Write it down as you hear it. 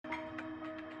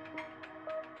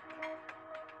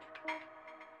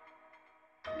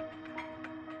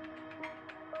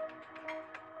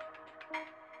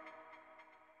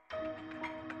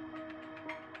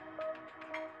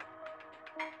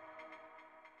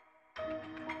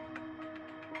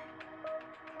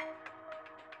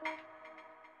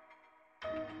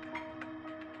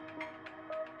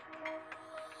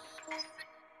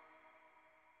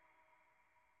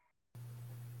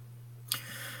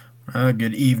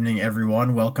Good evening,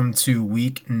 everyone. Welcome to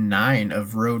week 9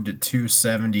 of Road to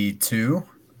 272.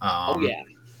 Oh, yeah.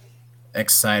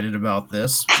 Excited about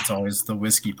this. It's always the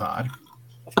whiskey pod.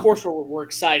 Of course we're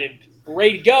excited. We're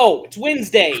ready to go. It's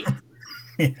Wednesday.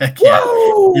 Heck yeah.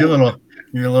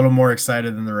 You're a little more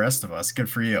excited than the rest of us. Good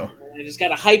for you. I just got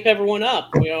to hype everyone up.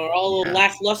 We are all a little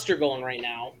lackluster going right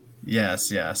now.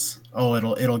 Yes. Oh,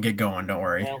 it'll get going. Don't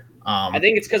worry. Well, I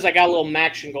think it's because I got a little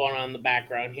action going on in the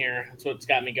background here. That's what's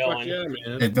got me going. Yeah,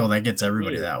 man. That gets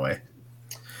everybody that way.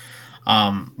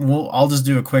 I'll just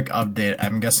do a quick update.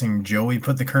 I'm guessing Joey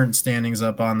put the current standings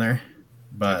up on there,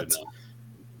 but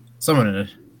someone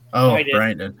did. Oh,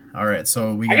 Brian did. All right,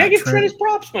 so I gotta give Trent his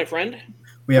props, my friend.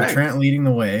 We have Trent leading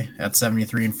the way at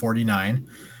 73 and 49.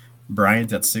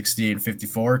 Bryant at 68 and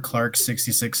 54. Clark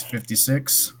 66 and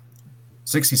 56.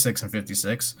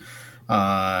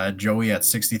 Joey at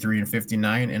 63 and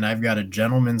 59, and I've got a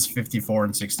gentleman's 54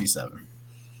 and 67.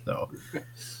 So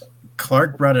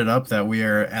Clark brought it up that we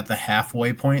are at the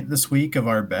halfway point this week of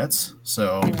our bets.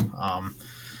 So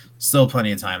still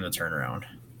plenty of time to turn around.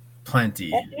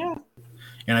 Plenty. Yeah.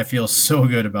 And I feel so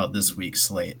good about this week's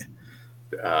slate.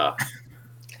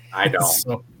 I don't.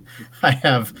 So I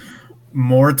have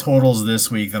more totals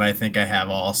this week than I think I have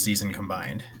all season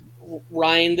combined.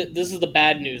 Ryan, this is the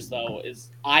bad news, though,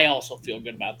 is I also feel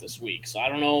good about this week. So I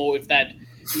don't know if that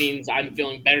means I'm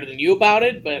feeling better than you about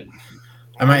it, but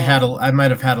I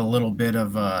might have had a little bit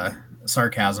of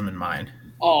sarcasm in mind.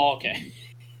 Oh, okay.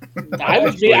 I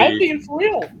was being for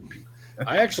real.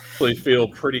 I actually feel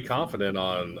pretty confident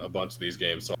on a bunch of these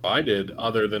games. So I did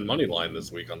other than Moneyline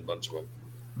this week on a bunch of them.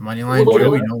 Moneyline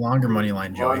Joey, no longer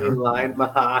Moneyline Joey. Moneyline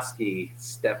Mahosky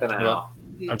stepping out. Well,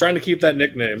 I'm trying to keep that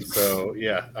nickname, so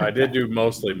yeah, I did do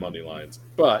mostly money lines,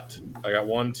 but I got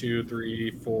 1, 2,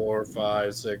 3, 4,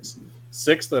 5,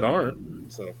 6 that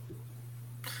aren't. So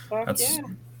that's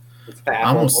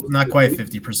almost not quite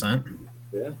 50%.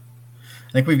 Yeah,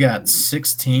 I think we've got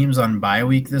 6 teams on bye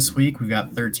week this week. We've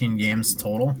got 13 games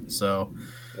total. So,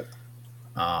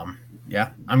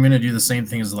 yeah, I'm going to do the same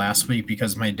thing as last week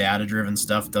because my data-driven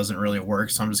stuff doesn't really work.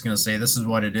 So I'm just going to say this is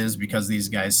what it is because these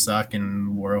guys suck, and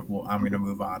I'm going to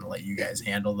move on and let you guys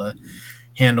handle the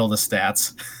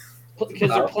stats. Because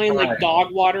they're playing like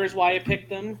dog water is why I picked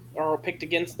them or picked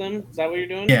against them. Is that what you're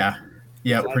doing? Yeah,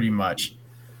 pretty much.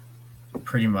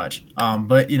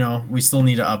 But we still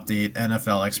need to update.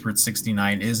 NFL Expert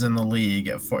 69 is in the lead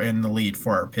for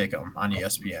our pick'em on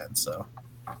ESPN. So.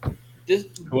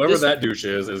 Whoever that douche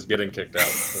is getting kicked out.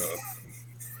 So.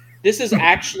 This is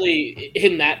actually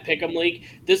in that pick'em league.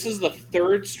 This is the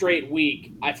 3rd straight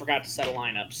week I forgot to set a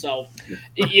lineup. So,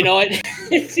 if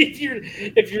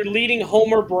you're leading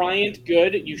Homer Bryant,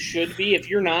 good. You should be. If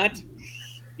you're not,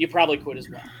 you probably quit as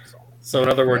well. So in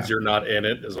other words, you're not in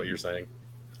it, is what you're saying.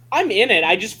 I'm in it.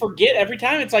 I just forget every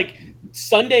time. It's like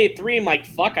Sunday at 3. I'm like,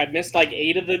 fuck, I've missed like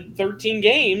 8 of the 13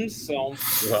 games. So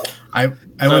I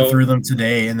went through them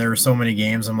today, and there were so many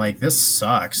games. I'm like, this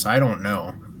sucks. I don't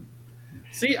know.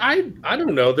 See, I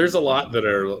don't know. There's a lot that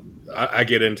are I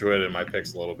get into it in my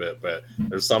picks a little bit, but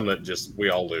there's some that just we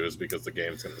all lose because the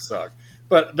game's going to suck.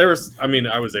 But I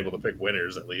was able to pick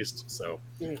winners at least, so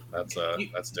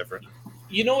that's different.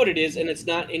 You know what it is, and it's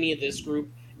not any of this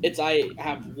group. I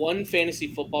have one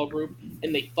fantasy football group,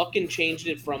 and they fucking changed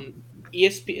it from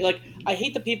ESPN. Like, I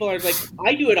hate the people that are like,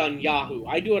 I do it on Yahoo.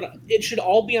 It should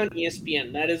all be on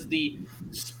ESPN. That is the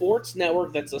sports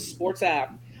network. That's a sports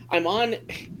app. I'm on.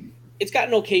 It's got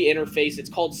an okay interface. It's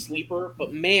called Sleeper,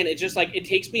 but man, it just like it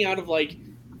takes me out of like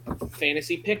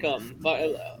fantasy pick'em.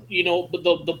 But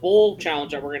the bowl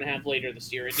challenge that we're gonna have later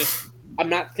this year. I'm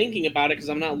not thinking about it because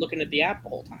I'm not looking at the app the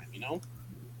whole time.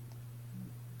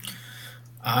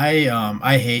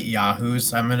 I hate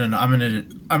Yahoo's. I'm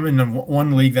in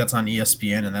one league that's on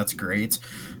ESPN, and that's great.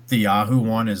 The Yahoo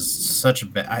one is such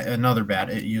another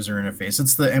bad user interface.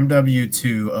 It's the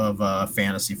MW2 of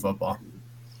fantasy football.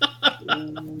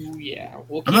 Ooh, yeah.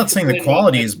 I'm not saying the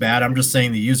quality is bad. I'm just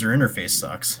saying the user interface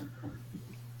sucks.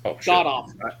 Oh, God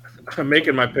off. I'm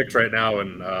making my picks right now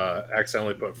and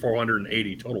accidentally put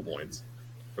 480 total points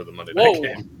for the Monday night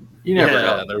game. You never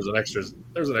know. There was an extra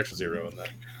 0 in that.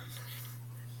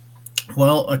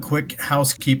 Well, a quick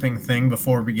housekeeping thing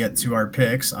before we get to our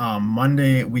picks.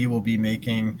 Monday, we will be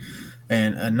making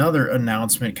another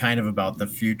announcement kind of about the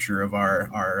future of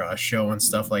our show and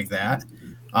stuff like that.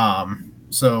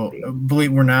 So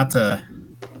believe we're not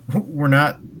we're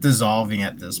not dissolving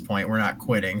at this point. We're not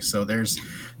quitting. So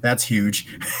that's huge.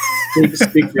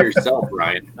 Speak for yourself,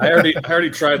 Ryan. I already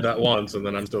tried that once, and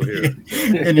then I'm still here.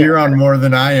 And you're on more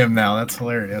than I am now. That's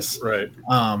hilarious. Right.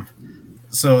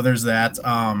 So there's that.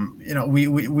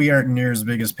 We aren't near as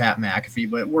big as Pat McAfee,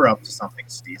 but we're up to something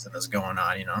decent that's going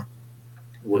on.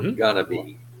 We're gonna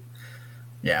be.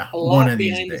 Yeah, A lot one of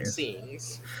these behind the days.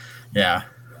 scenes. Yeah.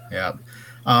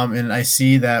 And I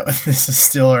see that this is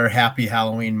still our Happy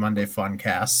Halloween Monday Fun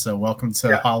cast. So welcome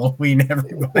to Halloween,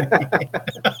 everybody.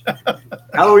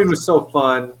 Halloween was so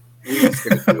fun. We just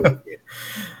gonna do it again.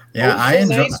 Yeah, I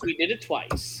enjoyed. Nice. We did it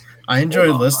twice. I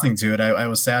enjoyed listening to it. I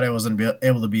was sad I wasn't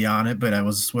able to be on it, but I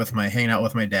was hanging out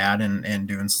with my dad and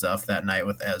doing stuff that night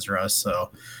with Ezra. So,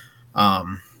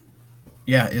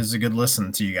 yeah, it was a good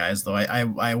listen to you guys. Though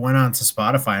I went on to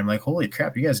Spotify. I'm like, holy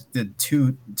crap, you guys did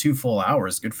two full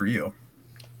hours. Good for you.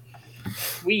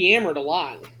 We yammered a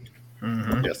lot.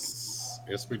 Mm-hmm.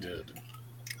 Yes, we did.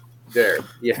 There,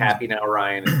 you happy now,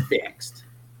 Ryan? Fixed.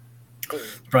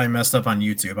 Probably messed up on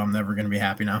YouTube. I'm never gonna be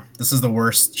happy now. This is the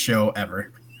worst show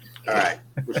ever. All right,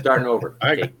 we're starting over.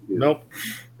 Nope,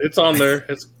 it's on there.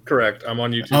 It's correct. I'm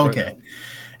on YouTube. Okay, right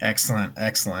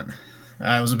excellent.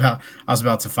 I was about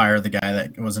to fire the guy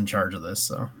that was in charge of this.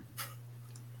 So,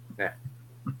 Yeah.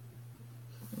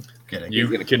 Kidding. You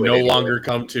gonna can quit no anyway. longer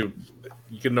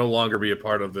You can no longer be a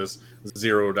part of this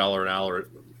 $0 an hour.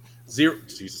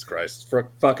 Jesus Christ!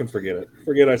 Fucking forget it.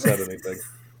 Forget I said anything.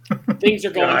 Things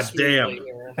are going God smoothly damn.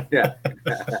 here.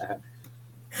 Yeah.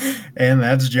 And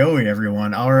that's Joey,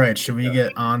 everyone. All right, should we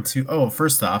get on to? Oh,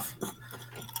 first off,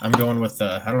 I'm going with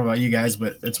I don't know about you guys,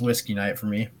 but it's whiskey night for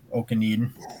me. Oak and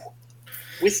Eden.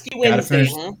 Whiskey Wednesday,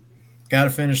 finish- huh? Got to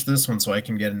finish this one so I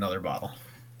can get another bottle.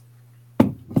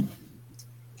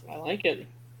 I like it.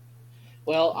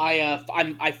 Well,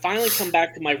 I finally come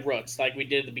back to my roots, like we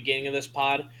did at the beginning of this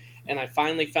pod, and I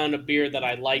finally found a beer that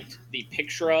I liked the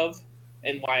picture of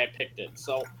and why I picked it.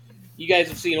 So, you guys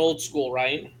have seen Old School,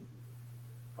 right?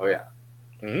 Oh yeah.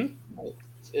 Mm-hmm.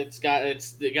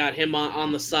 They got him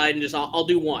on the side, and just I'll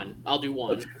do one.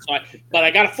 So but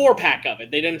I got a 4-pack of it.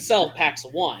 They didn't sell packs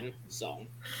of one, so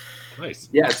Nice.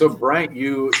 Yeah. So Brian,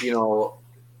 you know,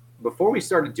 before we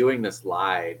started doing this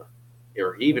live,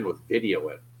 or even with video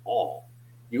at all,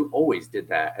 you always did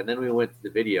that, and then we went to the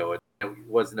video, and it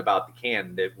wasn't about the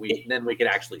can that then we could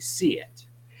actually see it.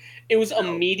 it was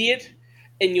immediate,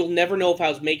 and you'll never know if I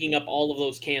was making up all of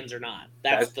those cans or not.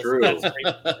 That's true. That's the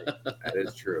great part. That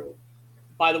is true.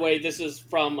 By the way, this is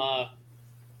from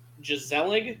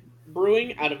Giselig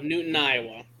Brewing out of Newton,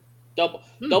 Iowa.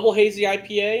 Double hazy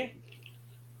IPA.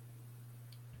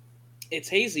 It's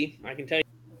hazy, I can tell you.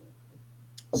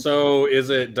 So is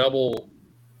it double?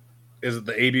 Is it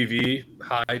the ABV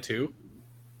high too?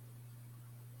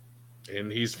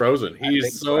 And he's frozen.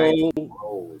 He's so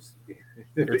Froze. it's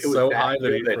It was so high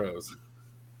that he good. froze.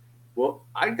 Well,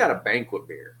 I got a banquet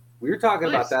beer. We were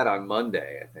talking Nice. about that on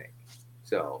Monday, I think.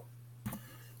 So,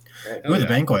 hey, Oh, With yeah. a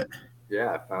banquet.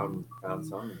 yeah, I found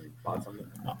some and bought some.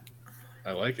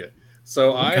 I like it.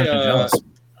 So I'm kind of I jealous.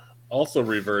 also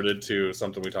reverted to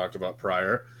something we talked about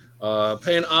prior.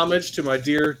 Paying homage to my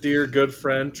dear good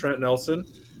friend Trent Nelson.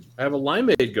 I have a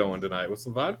limeade going tonight with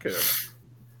some vodka.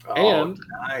 Oh, And-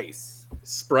 nice.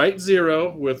 Sprite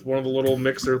Zero with one of the little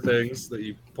mixer things that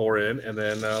you pour in, and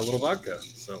then a little vodka.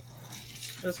 So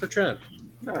that's for Trent.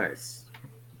 Nice.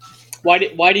 Why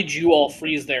did you all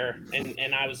freeze there,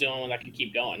 and I was the only one that could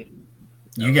keep going?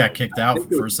 You got kicked I out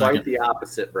think it for a was quite second. the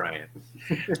opposite, Brian.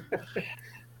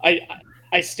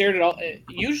 I stared at all.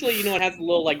 Usually, it has a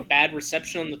little like bad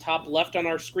reception on the top left on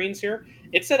our screens here.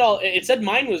 It said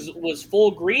mine was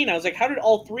full green. I was like, how did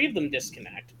all three of them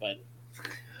disconnect? But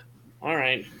all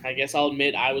right, I guess I'll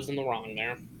admit I was in the wrong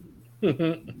there.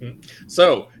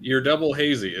 So your double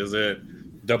hazy, is it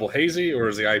double hazy or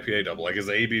is the IPA double? Like, is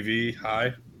the ABV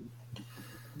high?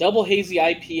 Double hazy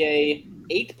IPA,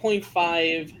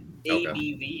 8.5 Okay.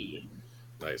 ABV.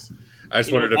 Nice. I just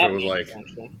You know wondered if what it was that like means,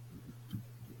 actually.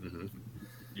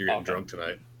 you're getting Okay. drunk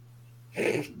tonight.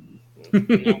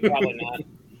 No, probably not.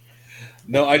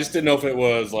 No, I just didn't know if it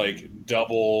was like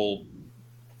double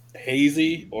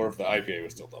hazy or if the IPA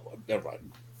was still double. Never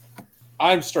mind.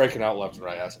 I'm striking out left and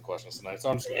right asking questions tonight, so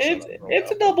I'm just going to shut up. for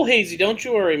It's a double hazy. Don't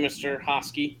you worry, Mr.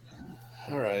 Hosky.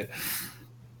 All right.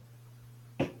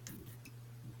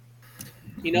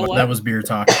 You know Well, what? that was beer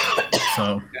talk.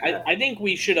 So I think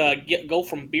we should go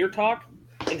from beer talk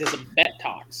into some bet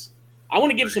talks. I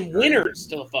want to give some winners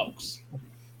to the folks.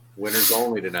 Winners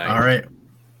only tonight.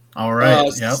 all right.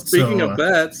 Yep. Speaking So, of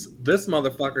bets, this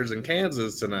motherfucker's in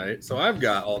Kansas tonight, so I've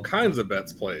got all kinds of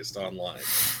bets placed online.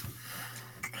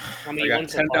 How I many got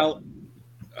wins so far?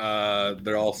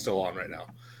 They're all still on right now.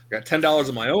 I got $10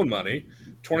 of my own money,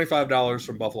 $25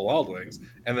 from Buffalo Wild Wings,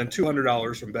 and then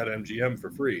 $200 from BetMGM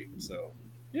for free. So,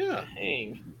 yeah,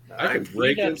 Dang. I can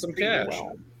rake in some cash.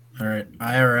 Well. All right,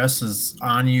 IRS is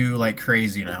on you like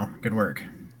crazy now. Good work.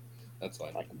 That's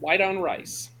fine. Like white on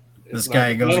rice. This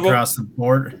guy goes across the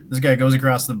border. This guy goes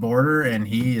across the border, and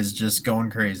he is just going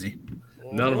crazy.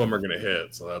 None of them are going to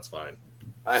hit, so that's fine.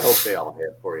 I hope they all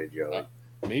hit for you, Joey.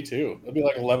 Me too. It'd be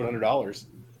like $1,100.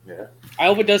 Yeah. I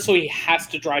hope it does, so he has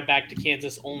to drive back to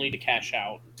Kansas only to cash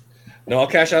out. No, I'll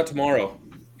cash out tomorrow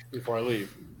before I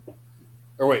leave.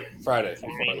 Or wait, Friday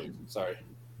before I leave. Sorry.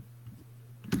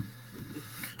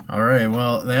 All right,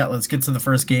 well, let's get to the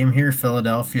first game here.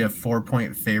 Philadelphia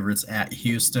 4-point favorites at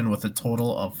Houston with a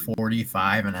total of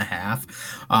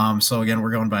 45.5. So again,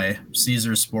 we're going by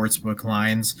Caesar Sportsbook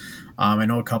lines. I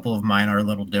know a couple of mine are a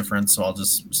little different, so I'll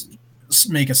just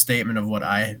make a statement of what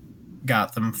I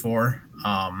got them for.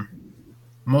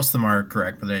 Most of them are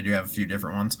correct, but I do have a few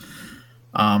different ones.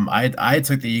 I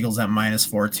took the Eagles at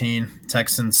 -14.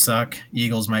 Texans suck.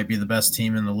 Eagles might be the best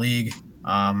team in the league.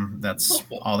 That's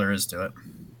all there is to it.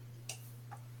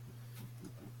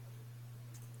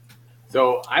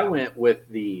 So I went with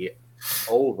the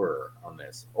over on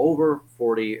this, over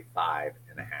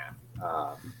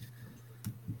 45.5.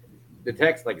 The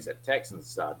like I said, Texans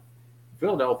suck.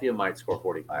 Philadelphia might score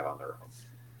 45 on their own.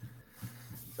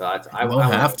 So We'll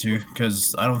have to,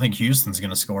 because I don't think Houston's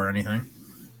going to score anything.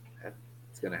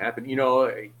 It's going to happen,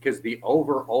 because the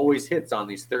over always hits on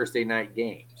these Thursday night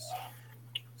games.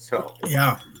 So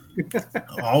yeah,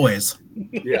 always.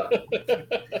 Yeah.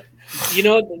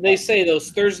 They say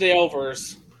those Thursday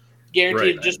overs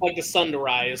guaranteed Right. just like the sun to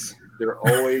rise. They're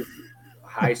always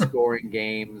high-scoring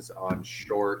games on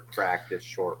short practice,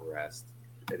 short rest.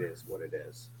 It is what it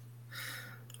is.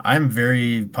 I'm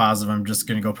very positive I'm just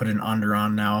going to go put an under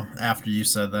on now after you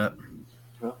said that.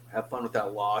 Well, have fun with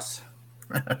that loss.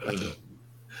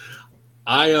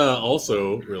 I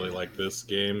also really like this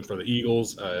game for the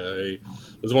Eagles.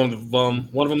 There's one of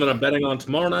them that I'm betting on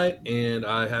tomorrow night, and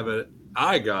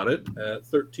I got it at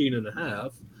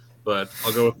 13.5, but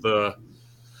I'll go with the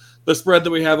spread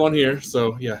that we have on here.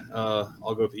 So yeah,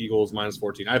 I'll go with the Eagles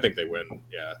 -14. I think they win.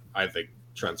 Yeah, I think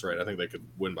Trent's right. I think they could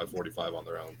win by 45 on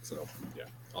their own. So yeah,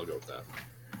 I'll go with that.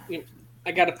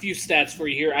 I got a few stats for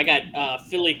you here. I got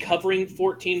Philly covering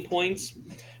 14 points.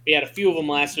 We had a few of them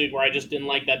last week where I just didn't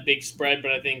like that big spread,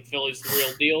 but I think Philly's the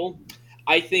real deal.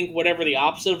 I think whatever the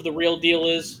opposite of the real deal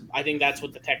is, I think that's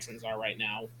what the Texans are right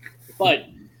now. But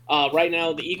right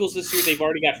now, the Eagles this year, they've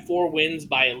already got 4 wins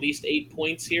by at least 8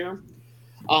 points here.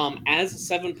 As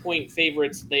 7-point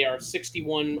favorites, they are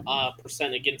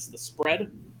 61% against the spread.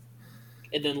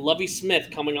 And then Lovie Smith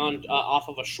coming on off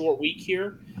of a short week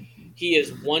here. He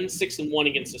is 1-6-1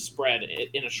 against the spread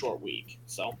in a short week.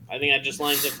 So I think that just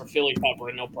lines it for Philly cover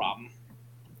and no problem.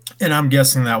 And I'm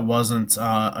guessing that wasn't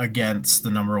against the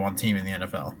number 1 team in the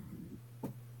NFL.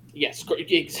 Yes,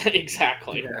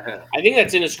 exactly. I think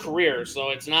that's in his career, so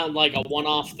it's not like a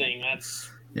one-off thing. That's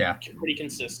pretty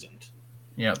consistent.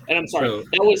 Yep. And I'm sorry,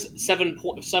 that was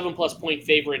 7+ point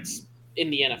favorites in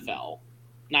the NFL,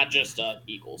 not just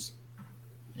Eagles.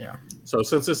 Yeah. So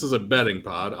since this is a betting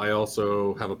pod, I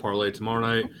also have a parlay tomorrow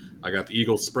night. I got the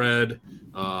Eagles spread,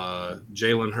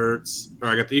 Jalen Hurts, or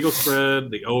I got the Eagles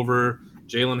spread, the over,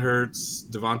 Jalen Hurts,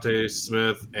 Devontae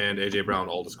Smith, and AJ Brown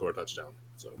all to score a touchdown.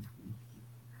 So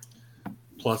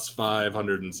plus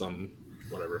 500 and some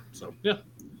whatever. So yeah,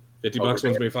 $50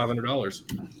 wins me $500.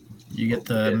 You get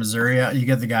the you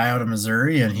get the guy out of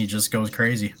Missouri, and he just goes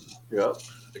crazy. Yep.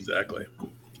 Exactly.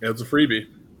 Yeah, it's a freebie.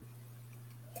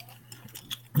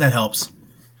 That helps.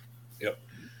 Yep.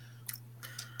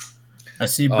 I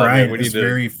see Brian is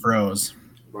very froze.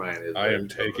 Brian is. I am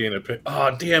taking a pic.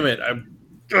 Oh, damn it. I'm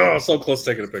so close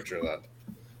to taking a picture of that.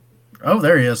 Oh,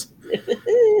 there he is.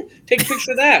 Take a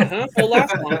picture of that, huh? The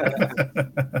last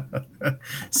one.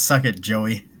 Suck it,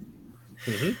 Joey.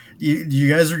 Mm-hmm. You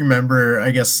guys remember,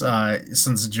 I guess,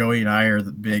 since Joey and I are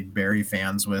the big Barry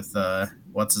fans with,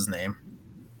 what's his name?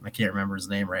 I can't remember his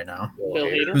name right now. Bill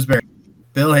Hader. Who's Barry?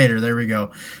 Bill Hader, there we go.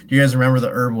 Do you guys remember the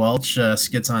Herb Welch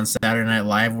skits on Saturday Night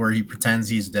Live where he pretends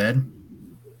he's dead?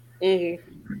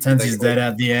 Mm-hmm. Pretends he's dead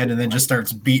at the end and then just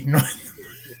starts beating.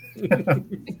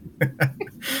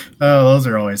 Oh, those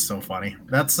are always so funny.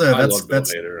 That's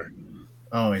Hader.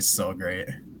 always so great.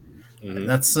 Mm-hmm.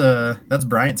 That's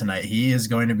Bryant tonight. He is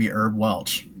going to be Herb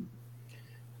Welch.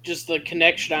 Just the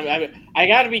connection. I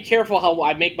got to be careful how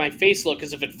I make my face look,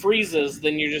 because if it freezes,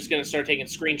 then you're just going to start taking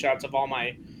screenshots of all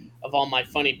my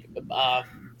funny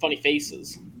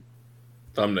faces.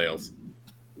 Thumbnails.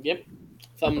 Yep,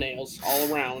 thumbnails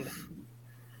all around.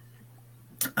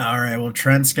 All right. Well,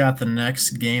 Trent's got the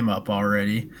next game up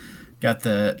already. Got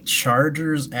the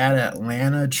Chargers at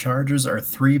Atlanta. Chargers are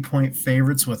 3-point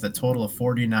favorites with a total of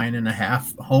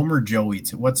 49.5. Homer Joey,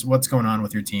 what's going on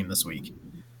with your team this week?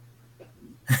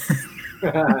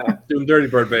 Doing dirty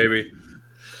bird, baby.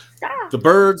 The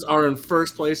Birds are in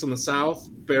first place in the South,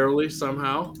 barely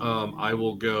somehow. I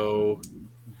will go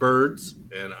Birds,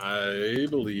 and I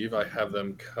believe I have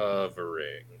them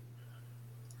covering.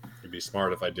 It'd be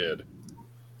smart if I did.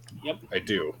 Yep. I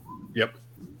do. Yep.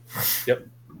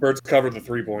 Birds cover the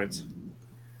 3 points.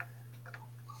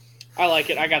 I like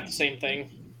it. I got the same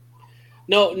thing.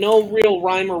 No real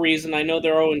rhyme or reason. I know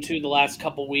they're 0-2 the last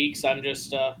couple weeks. I'm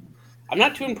just I'm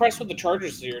not too impressed with the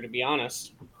Chargers this year, to be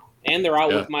honest. And they're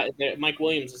out with Mike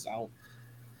Williams is out.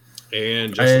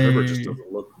 And Justin Herbert just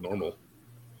doesn't look normal.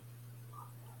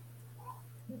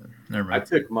 Never mind. I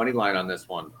took money line on this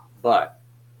one, but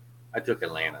I took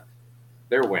Atlanta.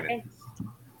 They're winning. Okay.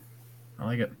 I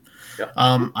like it. Yep.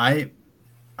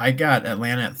 I got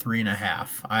Atlanta at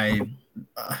 3.5.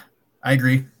 I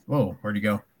agree. Whoa, where'd you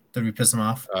go? Did we piss him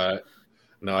off?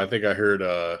 No, I think I heard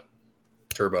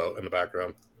Turbo in the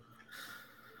background.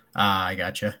 I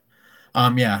gotcha.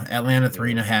 Yeah, Atlanta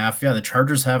 3.5. Yeah, the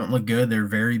Chargers haven't looked good. They're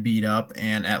very beat up,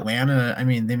 and Atlanta. I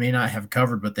mean, they may not have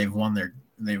covered, but they've won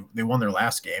they won their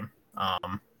last game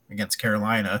against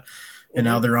Carolina, and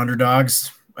now they're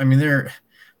underdogs. I mean, the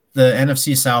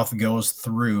NFC South goes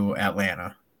through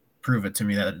Atlanta. Prove it to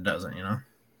me that it doesn't.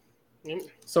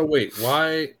 So wait,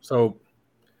 why? So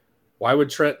why would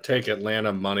Trent take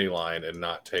Atlanta money line and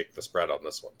not take the spread on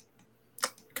this one?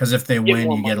 Because if they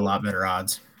win, you get a lot better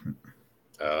odds.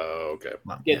 Oh, okay.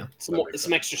 Get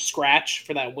some extra scratch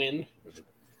for that win.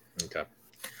 Okay.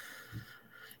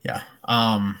 Yeah.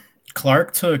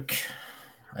 Clark took.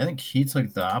 I think he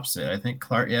took the opposite. I think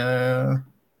Clark. Yeah.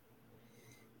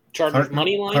 Chargers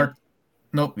money line.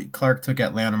 Clark took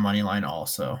Atlanta money line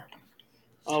also.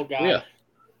 Oh god. Yeah.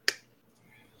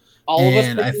 All of us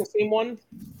picking the same one.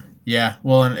 Yeah.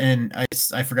 Well, and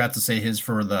I forgot to say his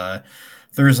for the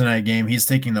Thursday night game. He's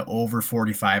taking the over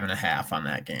 45.5 on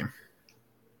that game.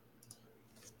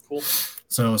 Cool.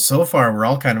 So far we're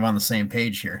all kind of on the same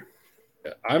page here.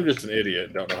 Yeah, I'm just an idiot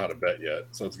and don't know how to bet yet.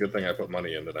 So it's a good thing I put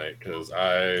money in tonight because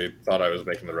I thought I was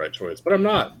making the right choice, but I'm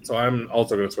not. So I'm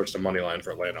also going to switch to money line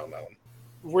for Atlanta on that one.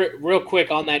 Real quick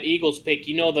on that Eagles pick,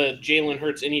 the Jalen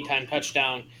Hurts anytime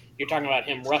touchdown. You're talking about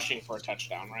him rushing for a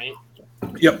touchdown, right?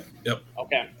 Yep.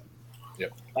 Okay.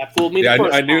 Yep. That fooled me. Yeah, the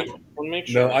first I knew. time. I make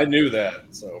sure. No, I knew that.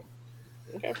 So.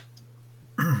 Okay.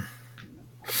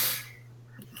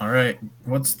 All right.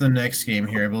 What's the next game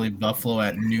here? I believe Buffalo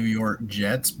at New York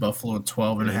Jets. Buffalo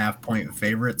 12.5-point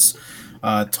favorites.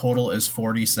 Total is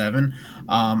 47.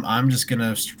 I'm just going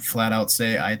to flat out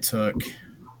say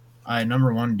I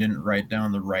number one didn't write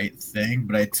down the right thing,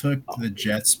 but I took the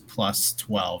Jets plus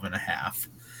 12.5.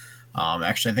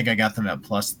 Actually, I think I got them at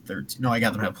plus 13. No, I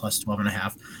got them at plus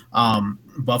 12.5.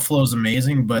 Buffalo's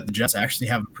amazing, but the Jets actually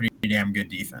have a pretty damn good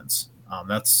defense. I'm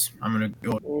going to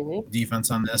go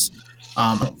defense on this.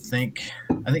 I think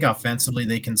offensively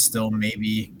they can still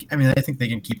I think they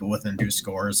can keep it within 2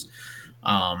 scores.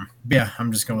 Yeah,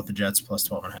 I'm just going with the Jets plus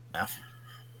 12.5.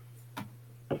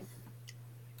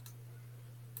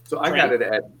 So I got it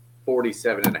at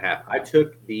 47.5. I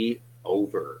took the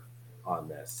over on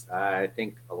this. I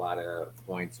think a lot of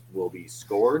points will be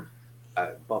scored.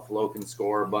 Buffalo can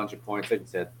score a bunch of points. Like I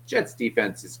said, Jets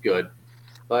defense is good,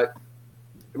 but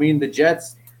I mean the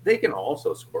Jets, they can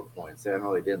also score points. I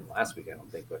know they didn't last week, I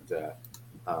don't think, but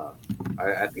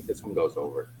I think this one goes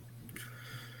over.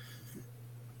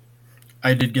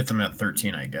 I did get them at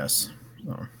 13, I guess.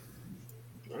 So.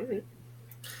 All right.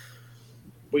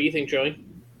 What do you think, Joey?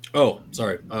 Oh,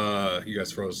 sorry. You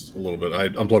guys froze a little bit. I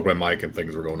unplugged my mic and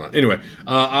things were going on. Anyway,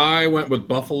 I went with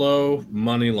Buffalo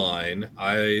money line.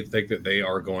 I think that they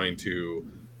are going to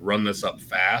run this up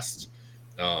fast.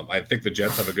 I think the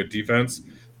Jets have a good defense,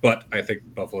 but I think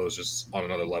Buffalo is just on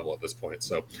another level at this point.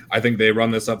 So I think they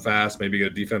run this up fast, maybe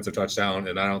get a defensive touchdown,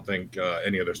 and I don't think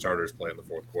any other starters play in the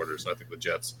fourth quarter. So I think the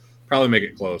Jets probably make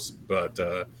it close, but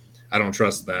I don't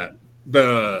trust that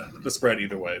the spread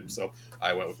either way. So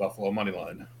I went with Buffalo money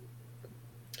line.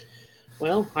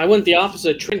 Well, I went the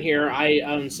opposite trend here.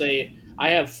 I say I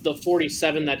have the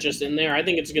 47 that's just in there. I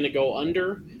think it's going to go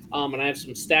under, and I have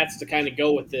some stats to kind of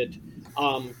go with it.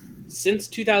 Since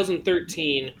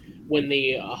 2013, when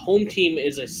the home team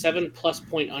is a 7+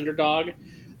 point underdog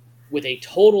with a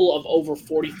total of over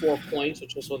 44 points,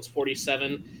 which this one's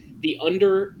 47, the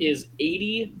under is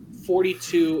 80,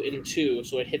 42, and 2,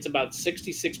 so it hits about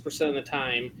 66% of the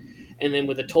time. And then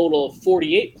with a total of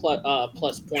 48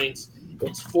 plus points,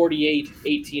 it's 48,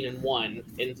 18, and 1,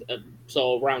 and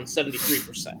so around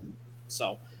 73%.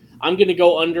 So I'm going to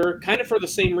go under, kind of for the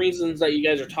same reasons that you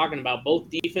guys are talking about. Both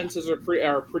defenses are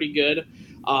pretty good,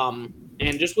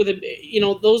 and just with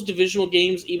it, those divisional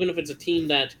games, even if it's a team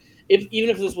that, even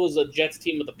if this was a Jets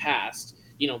team of the past,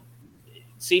 it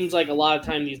seems like a lot of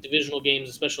time these divisional games,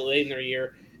 especially late in their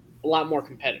year, a lot more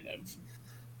competitive.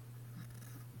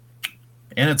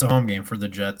 And it's a home game for the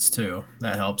Jets, too.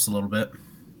 That helps a little bit.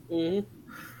 Mm-hmm.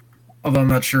 Although I'm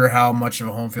not sure how much of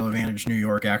a home field advantage New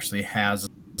York actually has,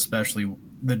 especially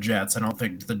the Jets. I don't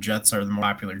think the Jets are the more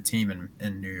popular team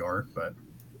in New York, but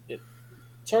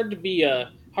it's hard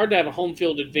to have a home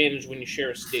field advantage when you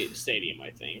share a stadium, I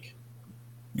think.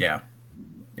 Yeah,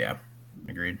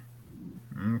 agreed.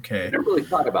 Okay. I never really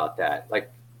thought about that.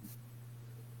 Like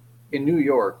in New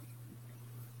York,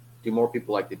 do more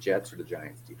people like the Jets or the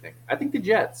Giants, do you think? I think the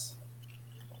Jets.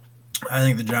 I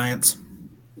think the Giants.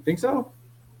 You think so?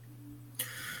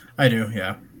 I do,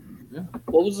 yeah.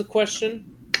 What was the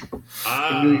question?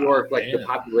 In New York, like the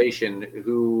population,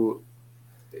 do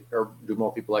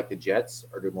more people like the Jets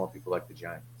or do more people like the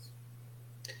Giants?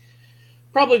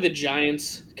 Probably the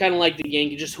Giants, kind of like the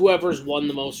Yankees, just whoever's won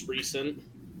the most recent.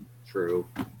 True.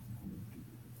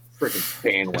 Freaking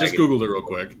bandwagon. I just Googled it real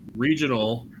quick.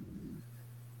 Regional.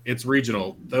 It's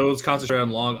regional. Those concentrated on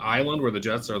Long Island, where the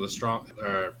Jets are the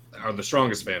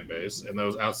strongest fan base, and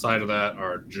those outside of that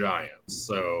are Giants.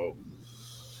 So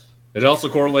it also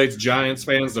correlates Giants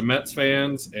fans to Mets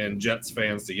fans and Jets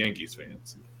fans to Yankees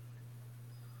fans.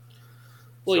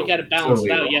 Well, you got to balance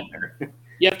it out.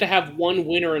 You have to have one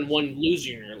winner and one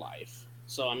loser in your life.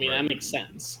 So, I mean, That makes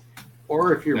sense.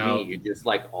 Or if you're me, you just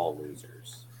like all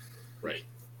losers. Right.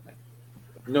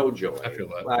 No joy. I feel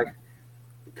that. Like,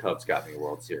 the Cubs got me a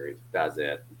World Series. That's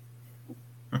it.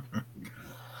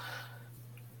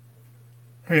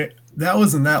 Hey, that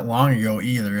wasn't that long ago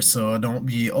either, so don't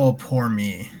be, poor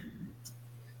me.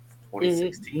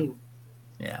 2016.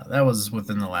 Yeah, that was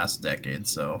within the last decade,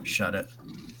 so shut it.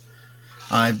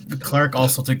 Clark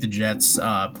also took the Jets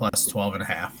plus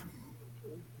 12.5.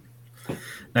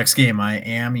 Next game,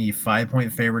 Miami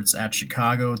 5-point favorites at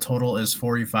Chicago. Total is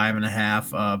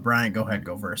 45.5. Bryant, go ahead,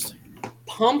 go first.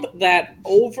 Pump that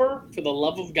over for the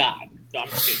love of God. No, I'm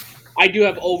just kidding. I do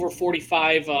have over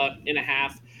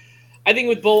 45.5. I think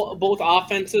with both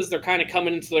offenses, they're kind of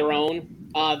coming into their own.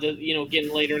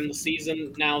 Getting later in the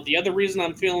season. Now, the other reason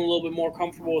I'm feeling a little bit more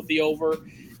comfortable with the over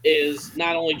is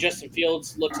not only Justin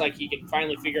Fields looks like he can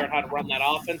finally figure out how to run that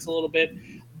offense a little bit,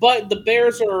 but the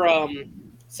Bears are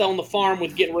selling the farm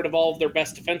with getting rid of all of their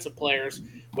best defensive players,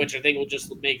 which I think will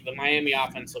just make the Miami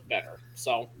offense look better.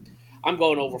 So I'm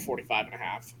going over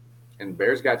 45.5. And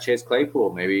Bears got Chase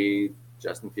Claypool. Maybe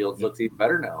Justin Fields looks even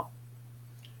better now.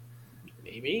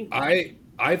 Maybe.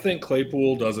 I think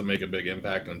Claypool doesn't make a big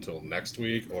impact until next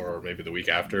week or maybe the week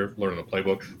after, learning the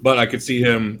playbook. But I could see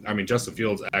him. I mean, Justin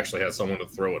Fields actually has someone to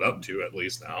throw it up to at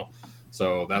least now.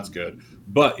 So that's good.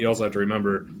 But you also have to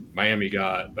remember Miami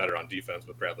got better on defense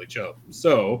with Bradley Chubb.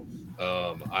 So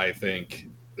I think,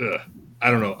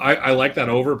 I don't know. I like that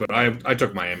over, but I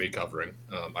took Miami covering.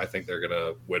 I think they're going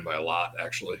to win by a lot,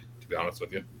 actually, to be honest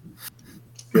with you.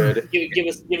 Good. Give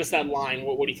us that line.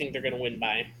 What do you think they're going to win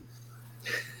by?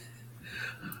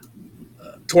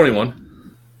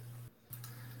 21.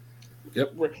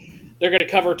 Yep. They're going to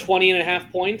cover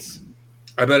 20.5 points?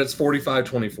 I bet it's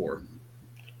 45-24.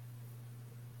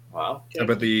 Wow. I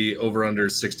bet the over-under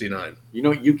is 69.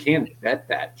 You can bet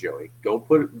that, Joey. Go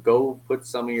put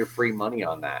some of your free money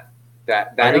on that.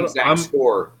 That exact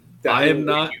score. I am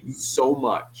not so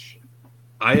much.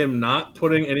 I am not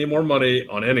putting any more money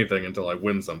on anything until I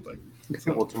win something.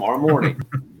 Well, tomorrow morning,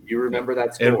 you remember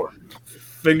that score. And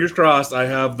fingers crossed. I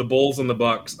have the Bulls and the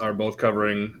Bucks are both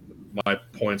covering my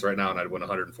points right now, and I'd win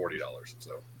 $140.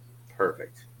 So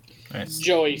perfect. Nice.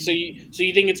 Joey, so you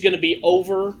think it's going to be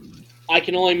over? I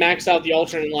can only max out the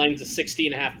alternate lines to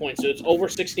 60.5 points. So it's over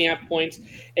 60.5 points,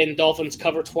 and Dolphins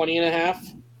cover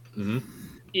 20.5. Mm-hmm.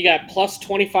 You got plus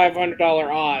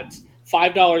 $2,500 odds.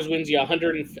 $5 wins you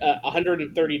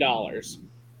 $130.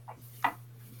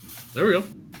 There we go.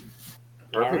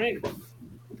 Perfect. All right.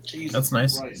 Jesus That's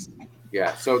nice. Christ.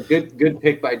 Yeah, so good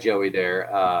pick by Joey there.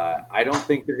 I don't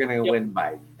think they're going to win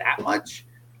by that much,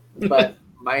 but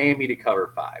Miami to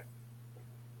cover 5.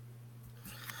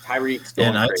 Tyreek's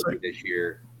still crazy this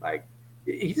year. Like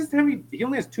he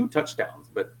only has 2 touchdowns,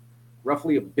 but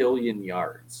roughly 1 billion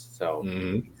yards. So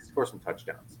he scores some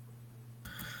touchdowns.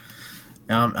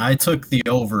 I took the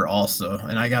over also,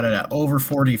 and I got it at over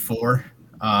 44.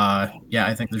 Yeah,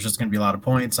 I think there's just going to be a lot of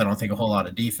points. I don't think a whole lot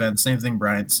of defense. Same thing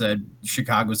Bryant said.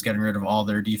 Chicago's getting rid of all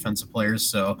their defensive players,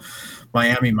 so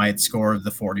Miami might score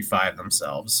the 45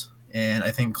 themselves. And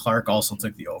I think Clark also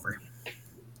took the over.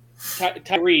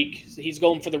 Tyreek, he's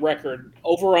going for the record.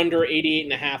 Over under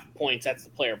 88.5 points. That's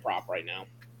the player prop right now.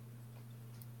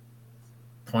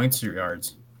 Points or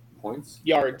yards? Points?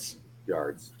 Yards.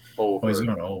 Over. Oh, he's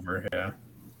going over, yeah.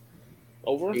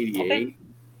 Over? 88. Okay.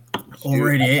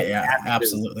 Over 88, yeah,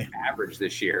 absolutely. Average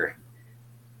this year.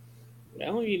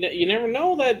 Well, you never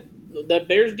know that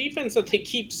Bears defense that they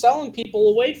keep selling people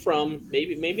away from.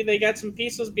 Maybe they got some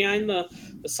pieces behind the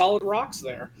solid rocks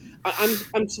there.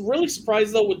 I'm really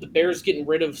surprised though with the Bears getting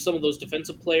rid of some of those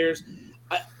defensive players.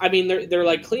 I mean they're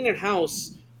like cleaning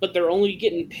house, but they're only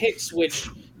getting picks. Which,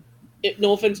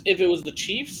 no offense, if it was the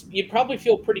Chiefs, you'd probably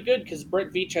feel pretty good because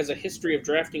Brett Veach has a history of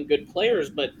drafting good players.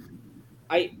 But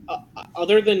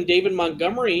other than David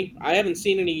Montgomery, I haven't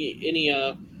seen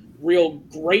any real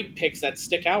great picks that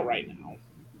stick out right now.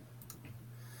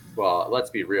 Well, let's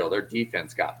be real. Their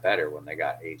defense got better when they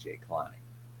got A.J. Klein.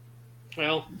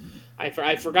 Well, I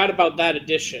forgot about that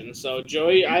addition. So,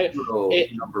 Joey,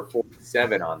 number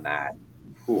 47 on that.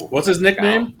 Ooh, what's his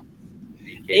nickname?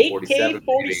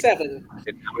 AK-47. And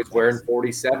now he's wearing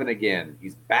 47 again.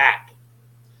 He's back.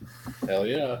 Hell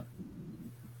yeah.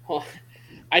 Well,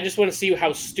 I just want to see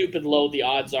how stupid low the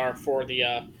odds are for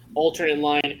the alternate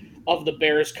line of the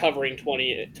Bears covering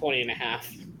 20 and a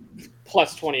half,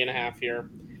 plus 20 and a half here.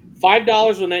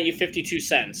 $5 will net you 52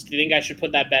 cents. Do you think I should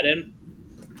put that bet in?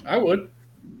 I would.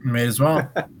 May as well.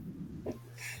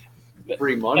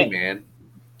 Free money, man.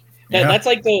 That's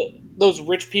like those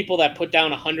rich people that put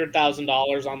down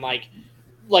 $100,000 on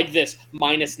like this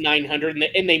minus 900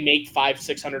 and they make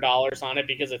 $500-600 on it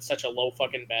because it's such a low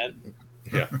fucking bet.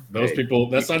 Yeah, those people.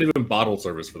 That's not even bottle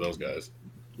service for those guys.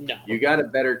 No, you got a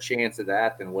better chance of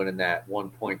that than winning that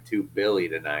 1.2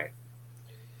 billion tonight.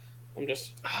 I'm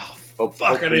just. Oh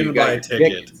fuck! I didn't even buy a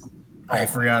ticket. I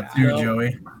forgot too,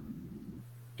 Joey.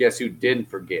 Guess who didn't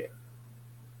forget?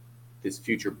 This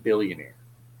future billionaire.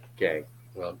 Okay.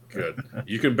 Well, good.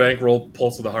 You can bankroll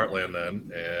Pulse of the Heartland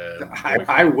then, and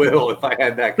I will if I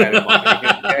had that kind of money.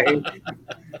 Okay.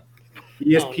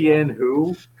 ESPN,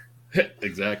 who?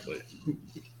 Exactly.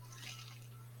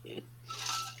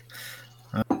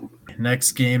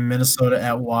 Next game, Minnesota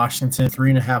at Washington,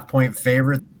 3.5 point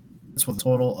favorite. With a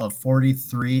total of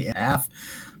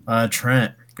 43.5.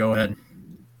 Trent, go ahead.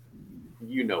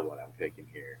 You know what I'm picking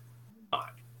here.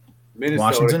 Minnesota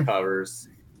Washington? Covers.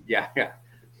 Yeah.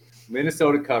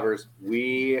 Minnesota covers.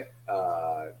 We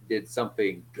did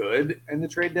something good in the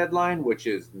trade deadline, which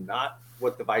is not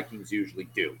what the Vikings usually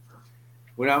do.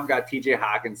 Went out and got TJ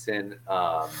Hawkinson.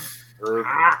 Herb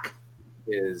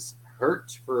is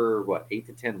hurt for 8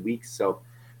 to 10 weeks. So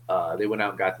they went out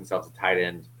and got themselves a tight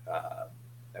end.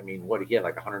 He had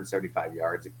like 175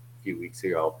 yards a few weeks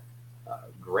ago.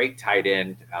 Great tight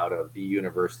end out of the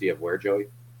University of where, Joey?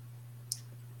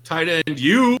 Tight end,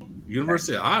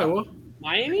 University of Iowa.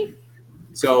 Miami?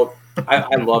 So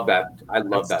I love that. I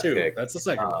love that pick. That's the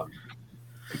second one.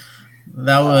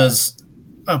 That was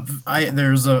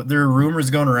there are rumors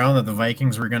going around that the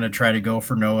Vikings were going to try to go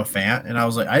for Noah Fant, and I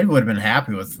was like, I would have been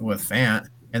happy with Fant.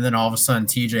 And then all of a sudden,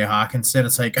 TJ Hawkinson,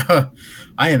 it's like,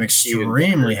 I am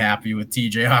extremely happy with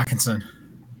TJ Hawkinson.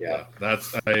 Yeah,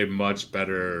 that's a much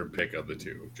better pick of the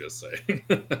two, just saying.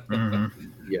 Mm-hmm.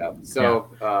 Yeah,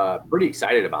 so pretty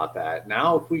excited about that.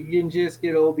 Now, if we can just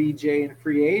get OBJ in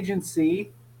free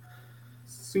agency,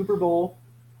 Super Bowl.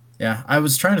 Yeah, I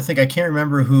was trying to think. I can't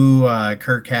remember who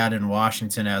Kirk had in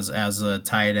Washington as a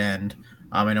tight end.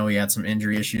 I know he had some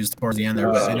injury issues towards the end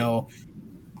there, but I know.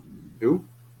 Who?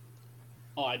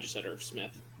 Oh, I just said Irv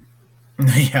Smith.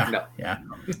 Yeah. No. Yeah.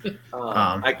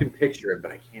 I can picture it,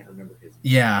 but I can't remember his name.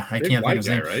 Yeah, I can't think of his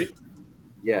name. Right?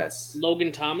 Yes.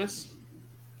 Logan Thomas?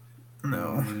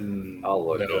 No. I'll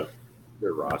look up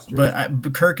their roster.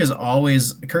 But Kirk has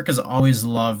always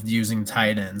loved using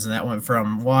tight ends, and that went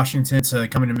from Washington to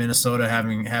coming to Minnesota,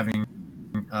 having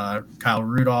Kyle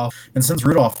Rudolph, and since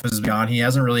Rudolph is gone, he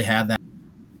hasn't really had that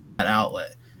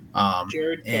outlet.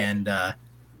 And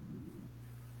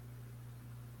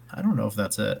I don't know if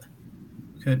that's it.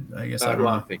 I guess I don't know.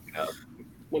 I'm thinking of.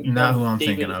 Not who I'm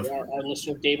thinking of. Our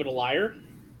listener, David a liar?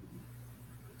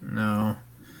 No,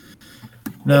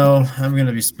 I'm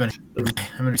gonna be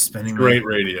spending. Great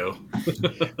radio.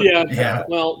 Yeah.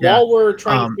 Well, while we're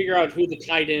trying to figure out who the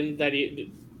tight end that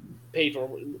he paid for.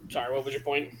 Sorry, what was your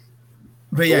point?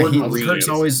 But yeah, Kirk's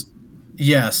always.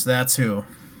 Yes, that's who.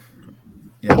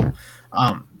 Yeah.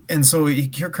 And so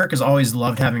Kirk has always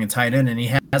loved having a tight end, and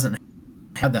he hasn't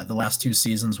had that the last 2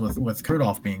 seasons with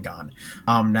Rudolph being gone.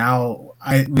 Now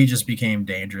we just became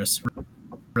dangerous,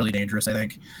 really dangerous. I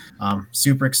think.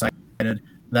 Super excited.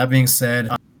 That being said,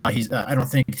 I don't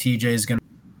think TJ is going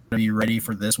to be ready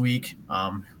for this week.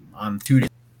 On 2 days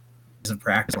of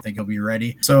practice, I think he'll be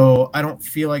ready. So I don't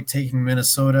feel like taking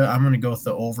Minnesota. I'm going to go with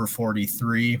the over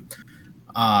 43.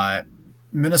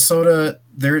 Minnesota,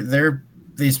 they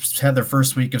had their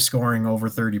first week of scoring over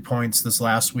 30 points this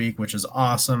last week, which is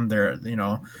awesome. They're,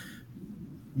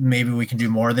 maybe we can do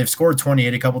more. They've scored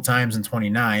 28 a couple times and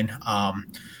 29.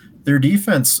 Their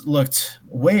defense looked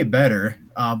way better,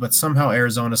 but somehow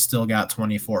Arizona still got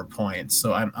 24 points.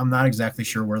 So I'm not exactly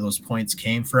sure where those points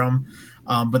came from.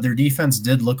 But their defense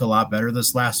did look a lot better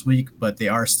this last week, but they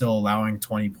are still allowing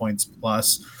 20 points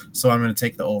plus. So I'm going to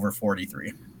take the over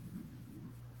 43.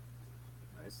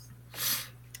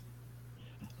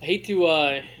 I hate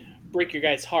to break your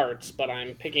guys' hearts, but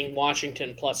I'm picking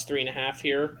Washington plus 3.5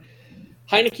 here.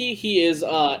 Heineke, he is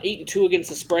 8-2 against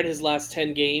the spread his last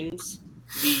 10 games.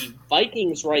 The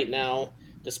Vikings right now,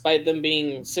 despite them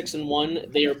being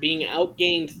 6-1, they are being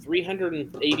outgained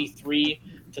 383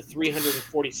 to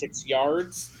 346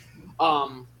 yards.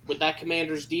 With that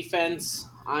Commanders defense,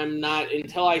 I'm not,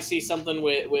 until I see something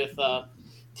with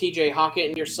TJ Hockett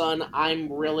and your son,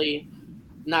 I'm really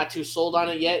not too sold on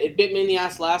it yet. It bit me in the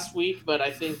ass last week, but I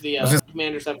think the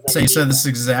Commanders have. So you said this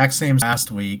exact same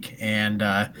last week, and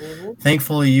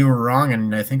thankfully you were wrong,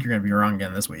 and I think you're going to be wrong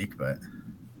again this week. But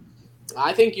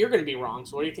I think you're going to be wrong.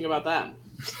 So what do you think about that?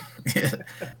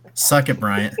 Suck it,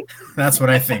 Bryant. That's what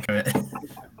I think of it.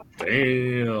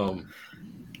 Damn.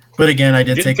 But again, I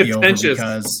did take the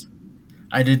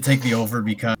over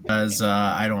because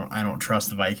I don't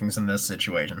trust the Vikings in this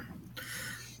situation.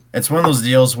 It's one of those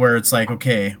deals where it's like,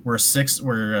 okay, we're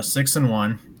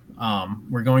 6-1.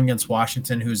 We're going against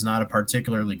Washington, who's not a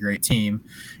particularly great team.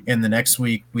 And the next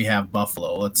week we have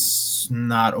Buffalo. Let's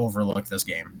not overlook this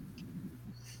game.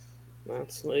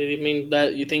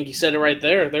 That you think you said it right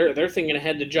there. They're thinking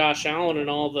ahead to Josh Allen and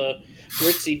all the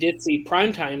ritzy ditzy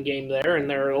primetime game there, and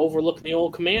they're overlooking the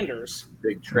old Commanders.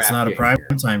 Big trap. It's not a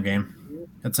primetime game.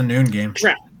 It's a noon game.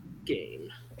 Trap game.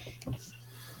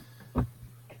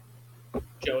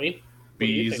 Joey,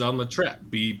 bees on the trap.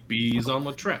 Bees on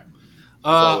the trap.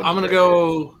 I'm gonna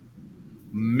go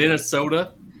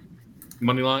Minnesota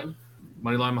money line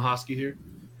Mahosky here.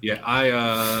 Yeah,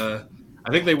 I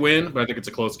think they win, but I think it's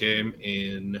a close game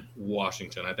in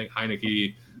Washington. I think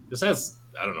Heineke just has,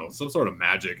 I don't know, some sort of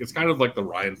magic. It's kind of like the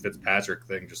Ryan Fitzpatrick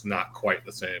thing, just not quite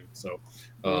the same. So,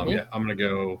 yeah, I'm going to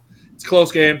go. It's a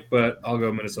close game, but I'll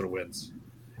go Minnesota wins.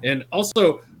 And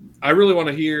also, I really want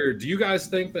to hear, do you guys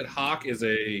think that Hawk is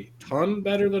a ton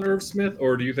better than Irv Smith,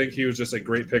 or do you think he was just a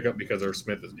great pickup because Irv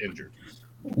Smith is injured?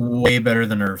 Way better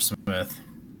than Irv Smith.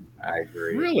 I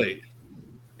agree. Really?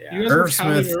 Yeah. You guys were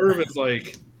counting Irv as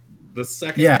like the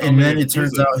second. Yeah, and then it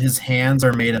turns out his hands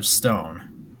are made of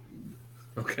stone.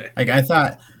 Okay. Like I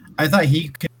thought he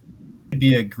could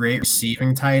be a great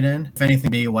receiving tight end. If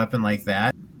anything, be a weapon like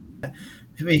that.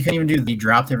 He couldn't even do. He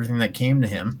dropped everything that came to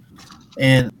him,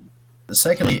 and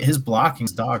secondly, his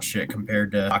blocking's dog shit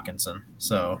compared to Hawkinson.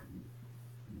 So,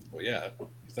 well, yeah,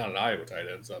 he's not an Iowa tight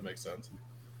end, so that makes sense.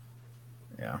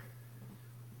 Yeah.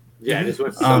 Yeah, I just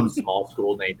went to some small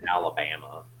school named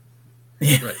Alabama.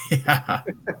 Yeah, Right.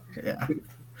 yeah.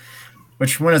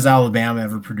 Which when has Alabama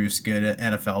ever produced good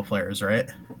NFL players, right?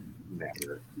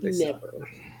 Never.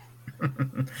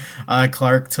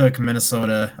 Clark took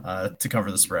Minnesota to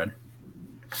cover the spread.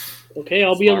 Okay,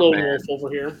 I'll be a lone wolf over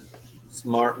here.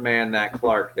 Smart man, that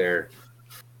Clark there,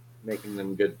 making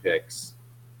them good picks.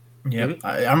 Yeah,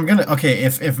 I'm gonna. Okay,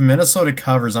 if Minnesota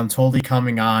covers, I'm totally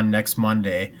coming on next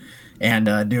Monday, and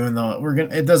doing the. We're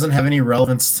gonna. It doesn't have any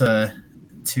relevance to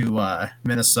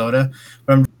Minnesota,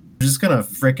 but I'm just gonna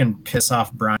freaking piss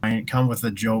off Bryant. Come with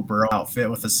a Joe Burrow outfit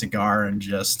with a cigar and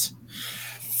just.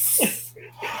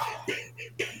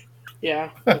 Yeah,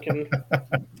 we can.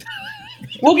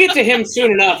 We'll get to him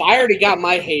soon enough. I already got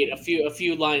my hate a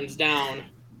few lines down.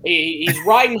 He's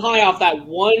riding high off that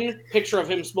one picture of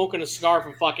him smoking a cigar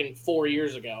from fucking 4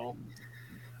 years ago.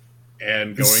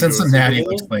 And going Cincinnati to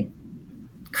looks like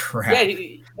crap. Yeah,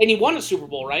 and he won a Super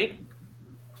Bowl, right?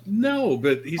 No,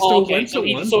 but he still went to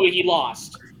one. So he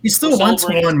lost. He still went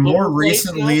to one more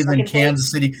recently than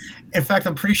Kansas City. In fact,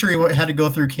 I'm pretty sure he had to go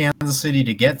through Kansas City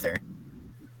to get there.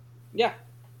 Yeah.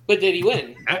 But did he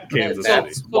win? At Kansas City.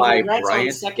 That's why Bryant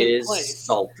is place.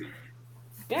 salty.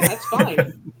 Yeah, that's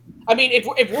fine. I mean, if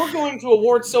we're going to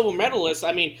award silver medalists,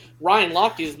 I mean, Ryan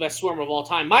Lochte is the best swimmer of all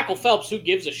time. Michael Phelps, who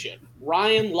gives a shit?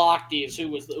 Ryan Lochte is who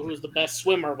was the best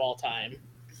swimmer of all time.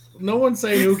 no one's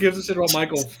saying who gives a shit about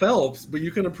Michael Phelps, but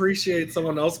you can appreciate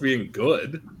someone else being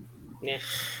good. Yeah.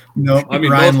 Nope. I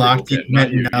mean, Ryan most people Lochte can, not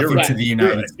meant you. You're nothing right. to the You're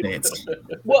United right. States.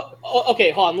 Well,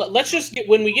 okay, hold on. Let's just get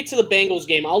when we get to the Bengals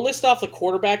game. I'll list off the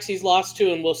quarterbacks he's lost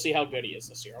to, and we'll see how good he is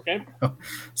this year. Okay.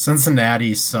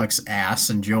 Cincinnati sucks ass,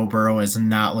 and Joe Burrow is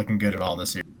not looking good at all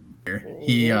this year.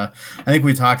 I think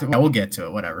we talked. We'll get to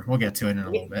it. Whatever. We'll get to it in a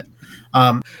little bit.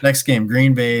 Next game,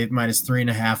 Green Bay minus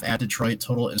 3.5 at Detroit.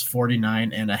 Total is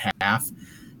 49.5.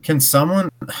 Can someone?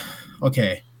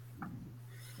 Okay.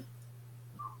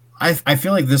 I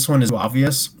feel like this one is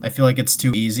obvious. I feel like it's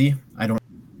too easy. I don't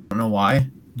know why,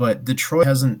 but Detroit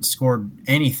hasn't scored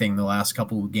anything the last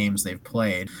couple of games they've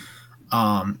played.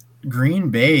 Green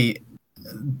Bay,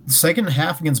 second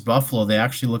half against Buffalo, they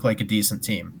actually look like a decent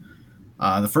team.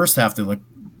 The first half they looked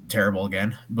terrible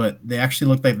again, but they actually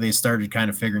looked like they started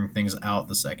kind of figuring things out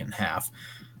the second half.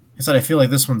 I said I feel like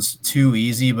this one's too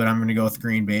easy, but I'm going to go with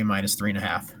Green Bay minus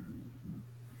 3.5.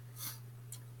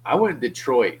 I went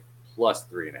Detroit plus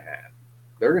 3.5.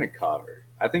 They're going to cover.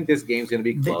 I think this game's going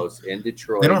to be close in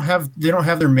Detroit. They don't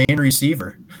have their main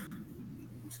receiver.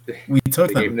 We took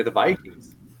they them. gave him to the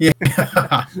Vikings. Yeah.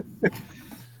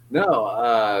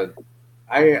 No,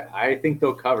 I think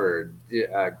they'll cover.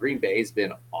 Green Bay's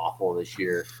been awful this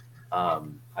year. I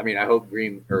mean, I hope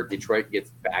Detroit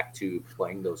gets back to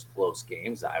playing those close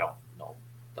games. I don't know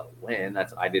if they'll win.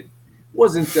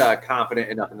 Wasn't confident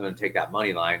enough in them to take that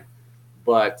money line,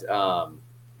 but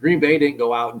Green Bay didn't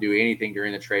go out and do anything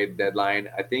during the trade deadline.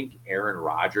 I think Aaron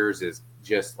Rodgers is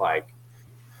just like,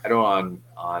 I don't know,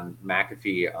 on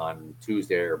McAfee on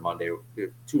Tuesday or Monday,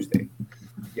 Tuesday.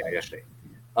 Yeah, yesterday.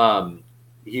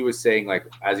 He was saying, like,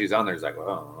 as he was on there, he's like,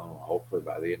 well, hopefully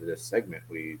by the end of this segment,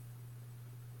 we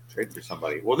trade for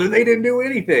somebody. Well, then they didn't do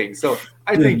anything. So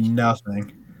I think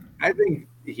nothing. I think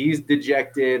he's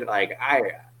dejected. Like,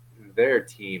 their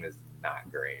team is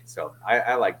not great. So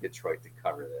I like Detroit to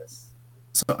cover this.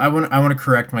 So I want to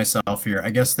correct myself here. I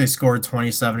guess they scored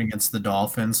 27 against the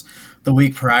Dolphins. The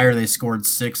week prior, they scored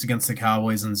 6 against the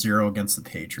Cowboys and 0 against the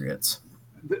Patriots.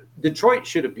 Detroit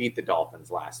should have beat the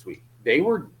Dolphins last week. They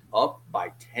were up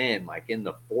by 10, like in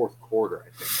the fourth quarter,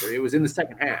 I think. It was in the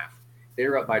second half. They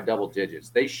were up by double digits.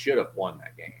 They should have won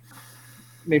that game.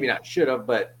 Maybe not should have,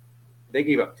 but they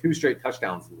gave up 2 straight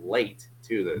touchdowns late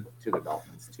to the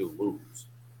Dolphins to lose.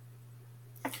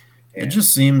 It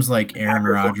just seems like Aaron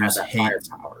Rodgers hates.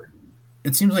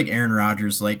 It seems like Aaron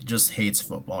Rodgers just hates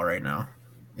football right now.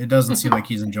 It doesn't seem like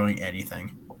he's enjoying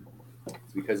anything.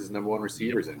 It's because his number 1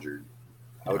 receiver is injured.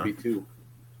 I would be too.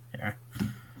 Yeah.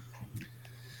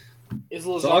 Is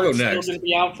Lazard still going to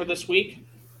be out for this week?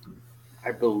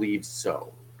 I believe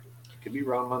so. Could be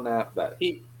wrong on that, but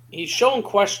he's showing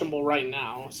questionable right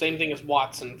now. Same thing as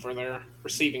Watson for their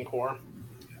receiving core.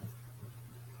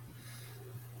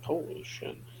 Holy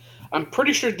shit! I'm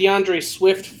pretty sure DeAndre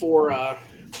Swift for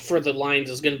the Lions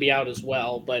is going to be out as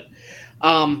well. But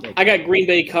I got Green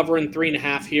Bay covering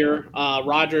 3.5 here.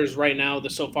 Rodgers right now,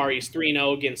 so far he's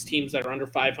 3-0 against teams that are under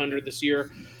 500 this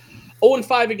year.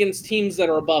 0-5 against teams that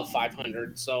are above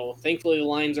 500. So thankfully the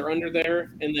Lions are under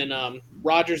there. And then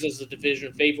Rodgers as the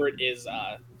division favorite is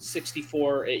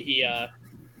 64. He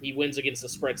wins against the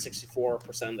spread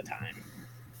 64% of the time.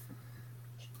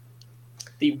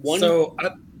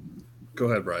 Go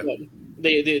ahead, Brian.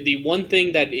 The one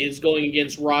thing that is going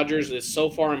against Rodgers is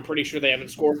so far I'm pretty sure they haven't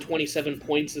scored 27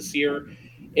 points this year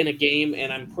in a game,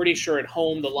 and I'm pretty sure at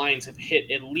home the Lions have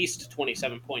hit at least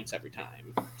 27 points every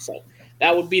time. So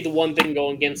that would be the one thing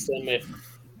going against them if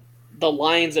the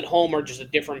Lions at home are just a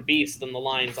different beast than the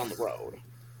Lions on the road.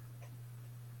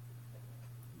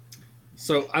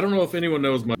 So I don't know if anyone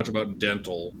knows much about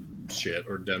dental shit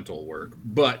or dental work,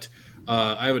 but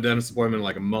I have a dentist appointment in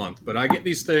like a month. But I get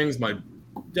these things. My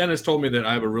dentist told me that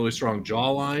I have a really strong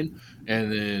jawline,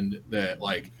 and then that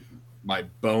like my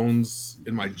bones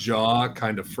in my jaw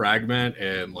kind of fragment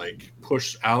and like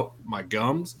push out my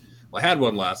gums. Well, I had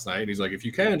one last night, and he's like, if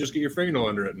you can, just get your fingernail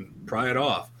under it and pry it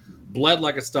off. Bled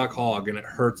like a stuck hog, and it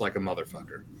hurts like a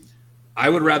motherfucker. I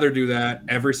would rather do that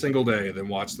every single day than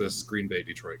watch this Green Bay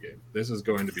Detroit game. This is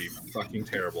going to be fucking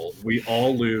terrible. We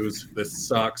all lose. This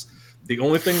sucks. The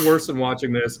only thing worse than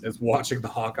watching this is watching the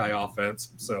Hawkeye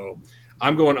offense. So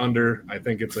I'm going under. I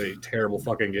think it's a terrible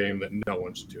fucking game that no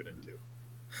one should tune into.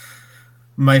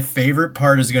 My favorite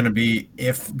part is going to be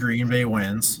if Green Bay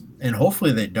wins, and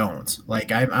hopefully they don't.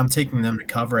 Like, I'm taking them to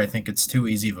cover. I think it's too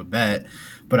easy of a bet,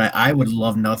 but I would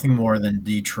love nothing more than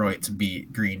Detroit to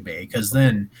beat Green Bay, because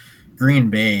then Green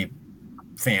Bay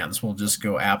fans will just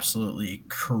go absolutely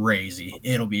crazy.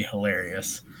 It'll be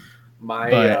hilarious.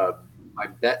 My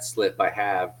bet slip I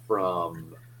have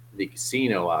from the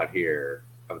casino out here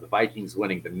of the Vikings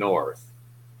winning the North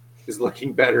is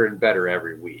looking better and better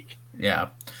every week. Yeah.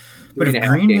 But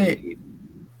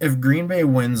if Green Bay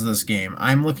wins this game,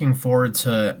 I'm looking forward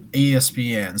to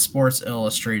ESPN, Sports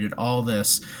Illustrated, all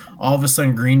this. All of a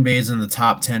sudden, Green Bay's in the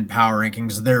top 10 power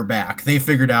rankings. They're back. They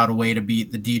figured out a way to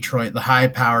beat the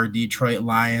high-powered Detroit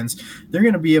Lions. They're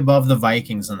going to be above the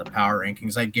Vikings in the power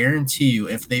rankings. I guarantee you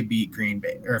if they beat Green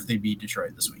Bay or if they beat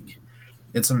Detroit this week.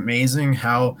 It's amazing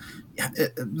how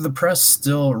the press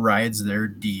still rides their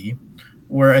D,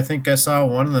 where I think I saw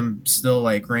one of them still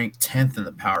like ranked 10th in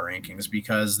the power rankings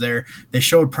because they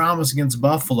showed promise against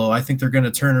Buffalo. I think they're going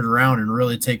to turn it around and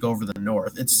really take over the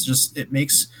North. It's just it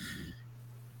makes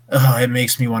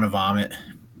me want to vomit.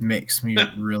 It makes me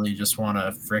really just want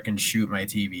to frickin' shoot my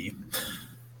TV.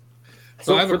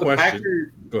 So I have a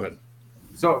question. Go ahead.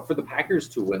 So for the Packers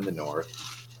to win the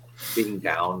North, being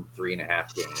down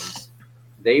 3.5 games,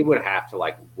 they would have to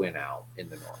like win out in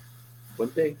the North,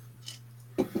 wouldn't they?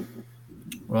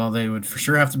 Well, they would for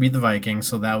sure have to beat the Vikings,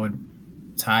 so that would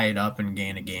tie it up and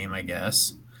gain a game, I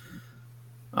guess.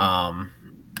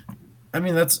 I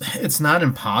mean, it's not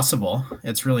impossible.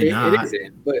 It's really not. It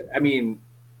isn't, but I mean,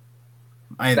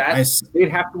 they'd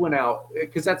have to win out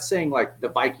because that's saying like the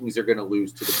Vikings are going to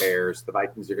lose to the Bears, the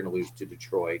Vikings are going to lose to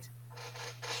Detroit.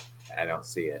 I don't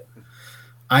see it.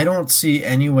 I don't see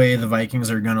any way the Vikings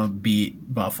are going to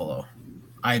beat Buffalo.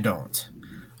 I don't.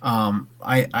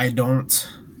 I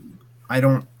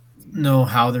don't know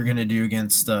how they're going to do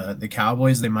against the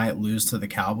Cowboys. They might lose to the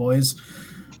Cowboys.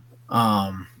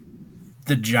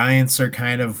 The Giants are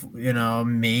kind of,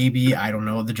 maybe, I don't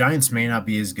know. The Giants may not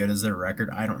be as good as their record.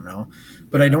 I don't know.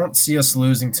 But I don't see us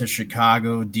losing to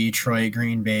Chicago, Detroit,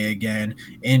 Green Bay again,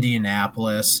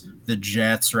 Indianapolis, the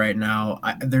Jets right now.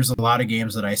 There's a lot of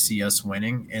games that I see us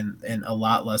winning and a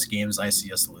lot less games I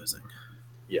see us losing.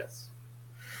 Yes.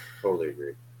 Totally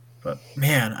agree. But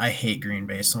man, I hate Green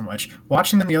Bay so much.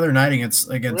 Watching them the other night against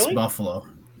Really? Buffalo.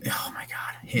 Oh my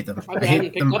god, I hate them. I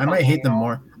hate them. I might hate them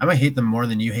more. I might hate them more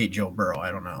than you hate Joe Burrow.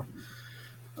 I don't know.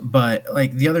 But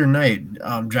like the other night,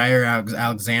 Jair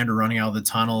Alexander running out of the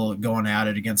tunnel, going at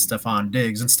it against Stephon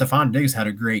Diggs, and Stephon Diggs had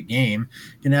a great game.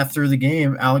 And after the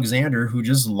game, Alexander, who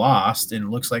just lost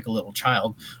and looks like a little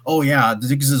child, oh yeah,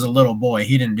 Diggs is a little boy.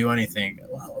 He didn't do anything.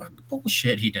 Well,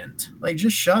 bullshit, he didn't. Like,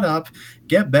 just shut up,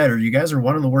 get better. You guys are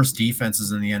one of the worst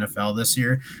defenses in the NFL this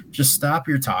year. Just stop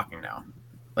your talking now.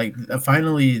 Like,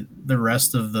 finally, the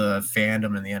rest of the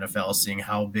fandom in the NFL is seeing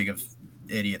how big of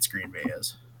idiots Green Bay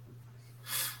is.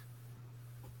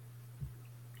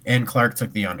 And Clark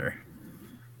took the under.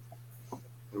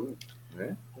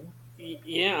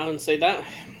 Yeah, I would say that.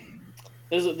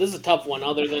 This is a tough one,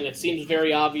 other than it seems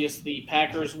very obvious the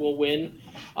Packers will win,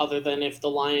 other than if the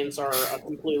Lions are a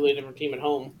completely different team at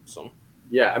home. So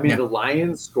yeah, I mean, the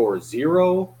Lions score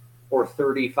 0 or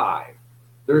 35.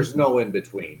 There's no in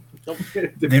between. Nope.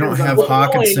 They don't have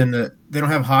Hawkinson. They don't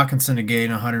have Hawkinson to gain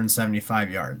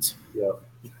 175 yards. Yep.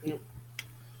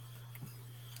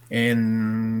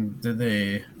 And did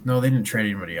they? No, they didn't trade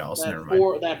anybody else. Never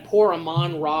mind. That poor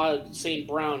Amon-Ra St.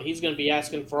 Brown. He's going to be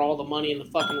asking for all the money in the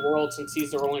fucking world since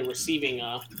he's their only receiving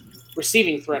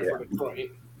threat for Detroit.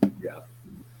 Yeah.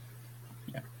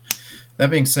 That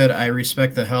being said, I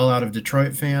respect the hell out of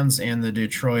Detroit fans and the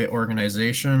Detroit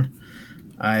organization.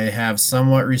 I have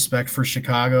somewhat respect for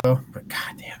Chicago, but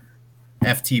goddamn,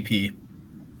 FTP.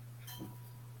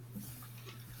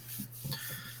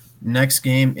 Next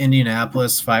game,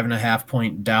 Indianapolis,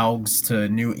 5.5-point dogs to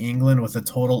New England with a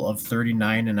total of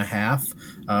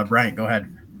 39.5. Bryant, go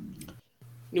ahead.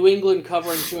 New England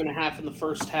covering 2.5 in the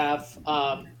first half.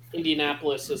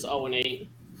 Indianapolis is 0-8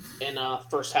 in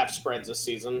first half spreads this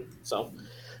season. So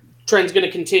trend's going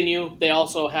to continue. They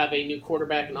also have a new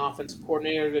quarterback and offensive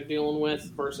coordinator they're dealing with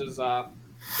versus Bill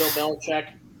Belichick.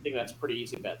 I think that's a pretty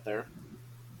easy bet there.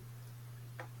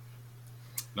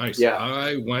 Nice. Yeah.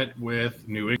 I went with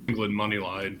New England money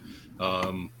line.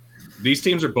 These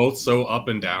teams are both so up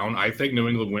and down. I think New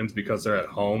England wins because they're at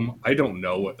home. I don't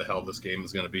know what the hell this game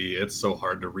is going to be. It's so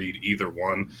hard to read either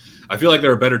one. I feel like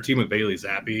they're a better team with Bailey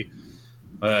Zappi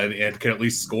and can at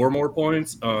least score more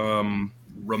points.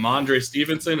 Ramondre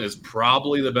Stevenson is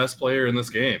probably the best player in this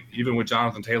game, even with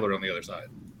Jonathan Taylor on the other side.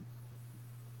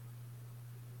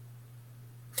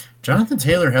 Jonathan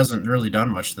Taylor hasn't really done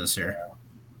much this year.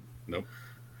 Nope.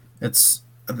 I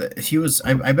bet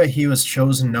he was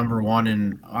chosen number 1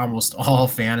 in almost all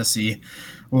fantasy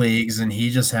leagues, and he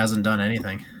just hasn't done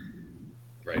anything.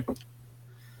 Right.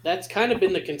 That's kind of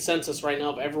been the consensus right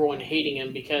now of everyone hating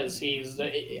him because you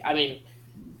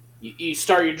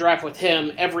start your draft with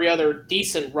him, every other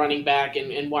decent running back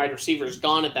and wide receiver is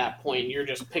gone at that point. You're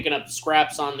just picking up the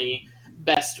scraps on the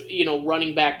best,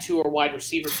 running back 2 or wide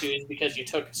receiver 2 is because you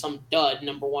took some dud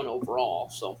number 1 overall.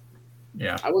 So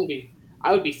Yeah. I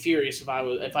would be furious if I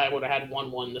would have had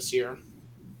 1-1 this year.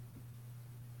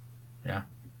 Yeah.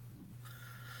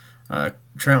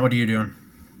 Trent, what are you doing?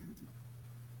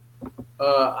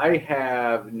 I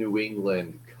have New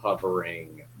England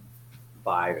covering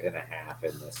 5.5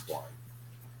 in this one.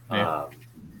 Yeah.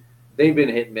 They've been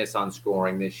hit and miss on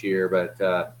scoring this year,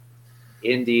 but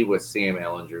Indy with Sam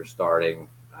Ellinger starting,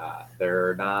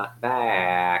 they're not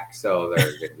back, so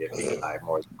they're going to get beat by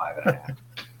more than 5.5.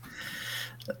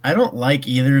 I don't like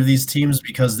either of these teams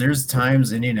because there's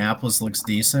times Indianapolis looks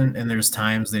decent and there's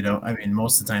times they don't. I mean,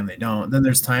 most of the time they don't. Then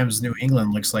there's times New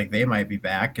England looks like they might be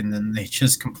back and then they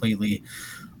just completely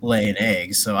lay an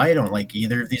egg. So I don't like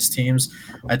either of these teams.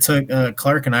 I took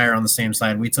Clark and I are on the same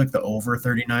side. We took the over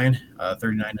 39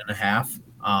 and a half.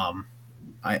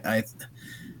 I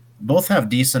both have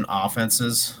decent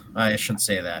offenses. I shouldn't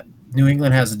say that. New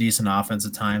England has a decent offense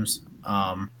at times.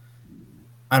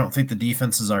 I don't think the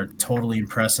defenses are totally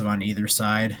impressive on either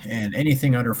side, and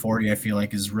anything under 40 I feel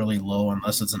like is really low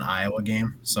unless it's an Iowa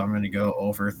game. So I'm going to go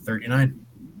over 39.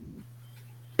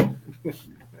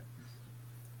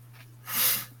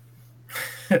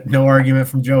 No argument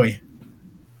from Joey.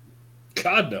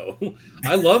 God, no.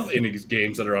 I love any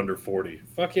games that are under 40.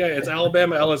 Fuck yeah, it's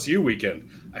Alabama LSU weekend.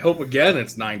 I hope again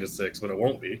it's 9-6, but it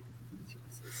won't be.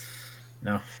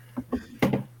 No.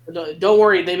 Don't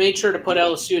worry, they made sure to put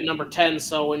LSU at number 10,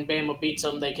 so when Bama beats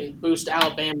them, they can boost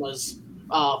Alabama's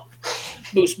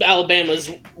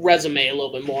resume a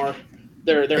little bit more.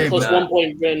 They're close 1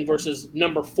 point win versus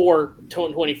number 4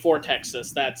 24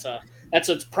 Texas. That's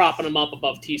what's propping them up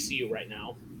above TCU right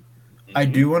now. I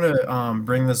do want to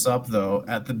bring this up though.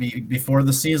 Before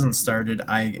the season started,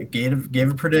 I gave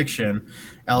a prediction: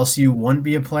 LSU wouldn't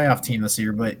be a playoff team this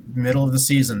year, but middle of the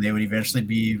season they would eventually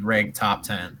be ranked top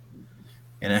 10.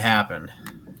 And it happened.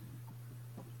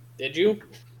 Did you?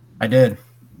 I did.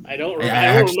 I don't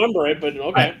remember it, but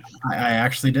okay. I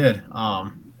actually did.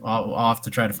 I'll have to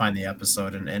try to find the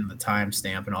episode and the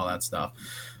timestamp and all that stuff.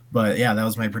 But yeah, that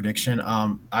was my prediction.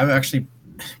 I'm actually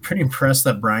pretty impressed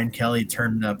that Brian Kelly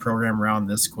turned the program around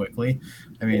this quickly.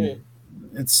 I mean,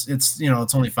 it's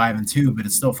only 5-2, but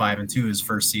it's still 5-2 his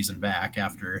first season back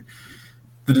after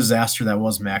the disaster that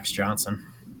was Max Johnson.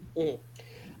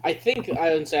 I think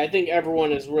everyone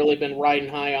has really been riding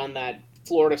high on that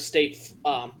Florida State.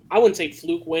 I wouldn't say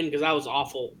fluke win because that was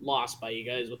awful loss by you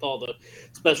guys with all the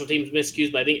special teams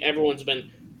miscues. But I think everyone's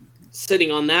been sitting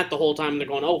on that the whole time. And they're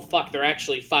going, "Oh fuck, they're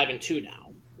actually 5-2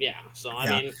 now." Yeah. So I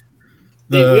mean,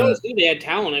 we always knew they had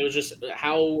talent. It was just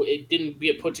how it didn't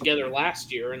get put together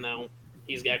last year, and now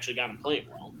he's actually got him playing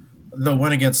well. The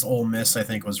win against Ole Miss, I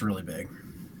think, was really big.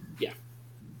 Yeah.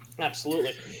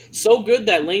 Absolutely. So good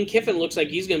that Lane Kiffin looks like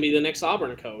he's going to be the next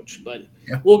Auburn coach, but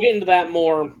we'll get into that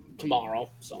more tomorrow.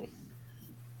 So,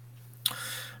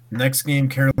 next game,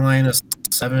 Carolina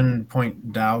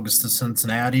 7-point dogs to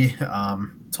Cincinnati.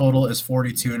 Total is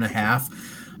 42.5.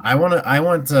 I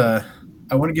want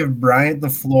to give Bryant the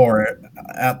floor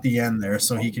at the end there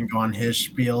so he can go on his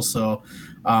spiel. So,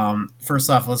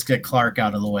 first off, let's get Clark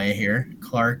out of the way here.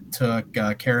 Clark took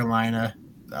Carolina.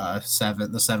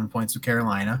 7 points of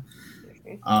Carolina.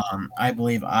 I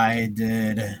believe I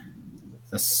did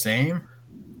the same.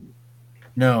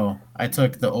 No, I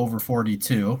took the over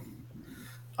 42.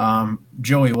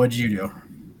 Joey, what'd you do?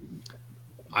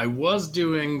 I was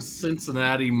doing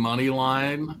Cincinnati money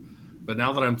line, but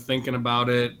now that I'm thinking about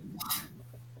it,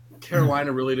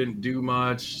 Carolina really didn't do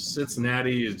much.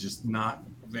 Cincinnati is just not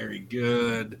very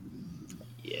good.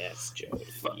 Yes, Joey.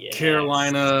 Yes.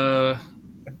 Carolina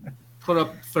put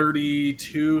up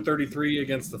 32-33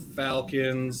 against the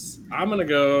Falcons. I'm going to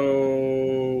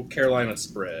go Carolina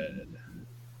spread.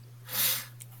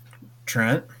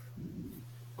 Trent?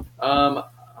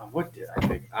 What did I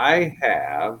think? I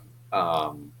have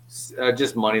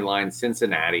just money line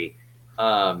Cincinnati.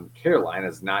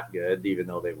 Carolina's not good, even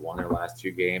though they've won their last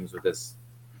 2 games with this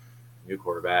new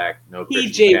quarterback. No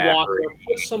PJ Walker.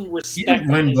 Put some respect. He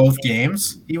didn't win both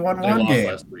games. He won one game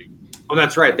last week. Oh,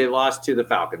 that's right. They lost to the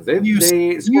Falcons. They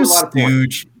scored a lot of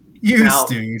points.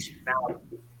 Stooge.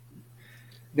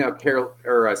 Now,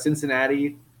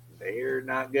 Cincinnati, they're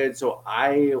not good. So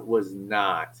I was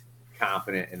not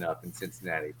confident enough in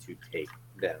Cincinnati to take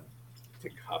them to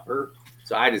cover.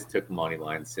 So I just took money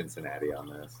line Cincinnati on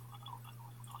this.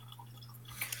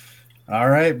 All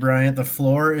right, Bryant, the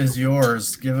floor is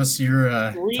yours. Give us your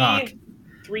talk.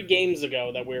 3 games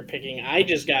ago that we were picking, I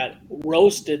just got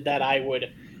roasted that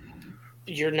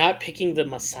you're not picking the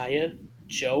Messiah,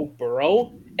 Joe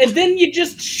Burrow, and then you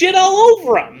just shit all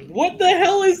over him. What the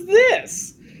hell is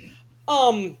this?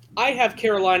 I have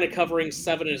Carolina covering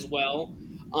 7 as well.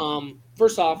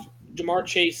 First off, Jamar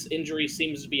Chase injury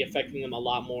seems to be affecting them a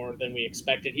lot more than we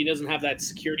expected. He doesn't have that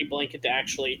security blanket to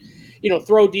actually,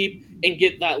 throw deep and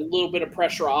get that little bit of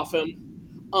pressure off him.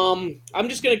 I'm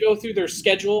just going to go through their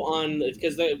schedule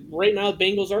because right now the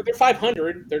Bengals they're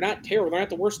 500. They're not terrible. They're not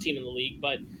the worst team in the league,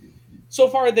 but so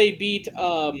far they beat.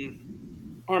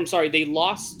 They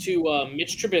lost to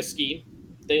Mitch Trubisky.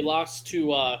 They lost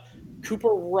to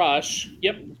Cooper Rush.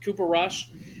 Yep, Cooper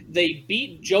Rush. They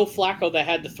beat Joe Flacco that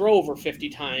had to throw over 50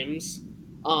 times.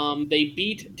 They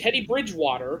beat Teddy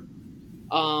Bridgewater.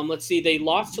 Let's see. They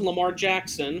lost to Lamar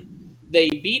Jackson. They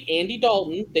beat Andy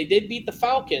Dalton. They did beat the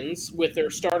Falcons with their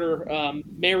starter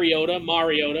Mariota,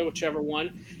 whichever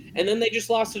one. And then they just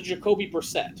lost to Jacoby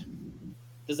Brissett.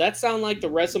 Does that sound like the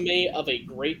resume of a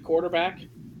great quarterback?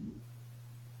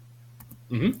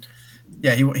 Mm-hmm.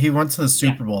 Yeah, he went to the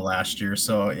Super Bowl last year,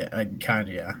 so yeah,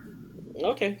 yeah.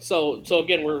 Okay, so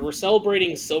again, we're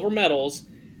celebrating silver medals,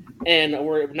 and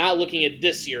we're not looking at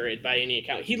this year by any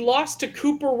account. He lost to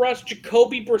Cooper Rush,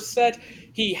 Jacoby Brissett.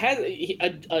 He had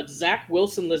a Zach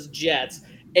Wilson-less Jets,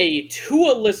 a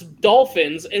Tua-less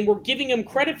Dolphins, and we're giving him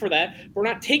credit for that. We're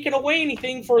not taking away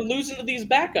anything for losing to these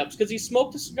backups because he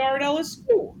smoked a cigar at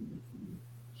LSU.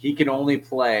 He can only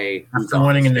play after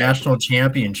winning a national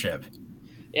championship.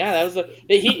 Yeah, that was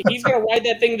he's gonna ride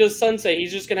that thing to sunset.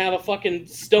 He's just gonna have a fucking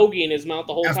stogie in his mouth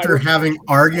the whole time. After having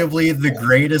arguably the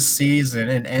greatest season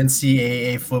in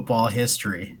NCAA football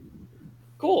history.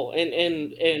 Cool,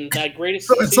 and that greatest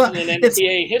season in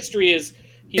NCAA history is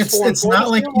he's 4-4.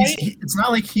 It's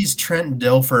not like he's Trent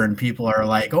Dilfer and people are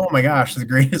like, oh my gosh, the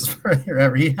greatest player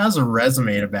ever. He has a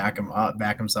resume to back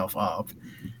himself up.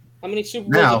 How many Super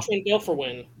Bowls did Trent Dilfer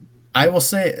win? I will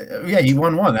say, yeah, he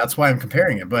won one. That's why I'm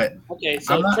comparing it. But okay,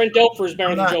 so Trent Dilfer is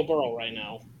better than Joe Burrow right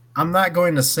now. I'm not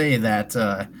going to say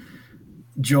that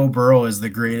Joe Burrow is the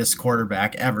greatest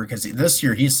quarterback ever because this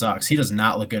year he sucks. He does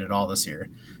not look good at all this year.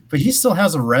 But he still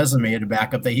has a resume to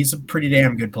back up that he's a pretty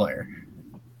damn good player.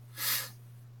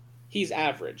 He's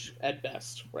average at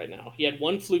best right now. He had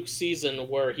one fluke season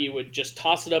where he would just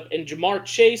toss it up, and Jamar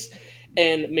Chase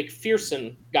and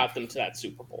McPherson got them to that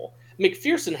Super Bowl.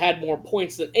 McPherson had more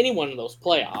points than anyone in those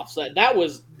playoffs. That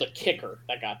was the kicker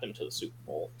that got them to the Super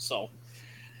Bowl. So,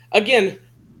 again,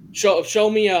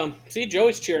 show me. See,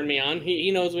 Joey's cheering me on.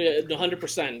 He knows me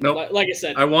 100%. Nope. Like I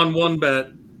said, I won one bet.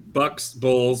 Bucks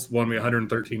Bulls won me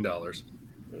 $113.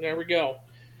 There we go.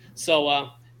 So,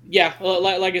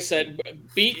 like I said,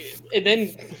 and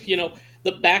then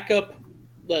the backup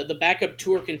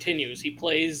tour continues. He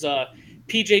plays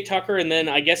PJ Tucker, and then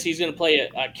I guess he's going to play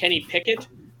Kenny Pickett.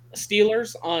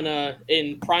 Steelers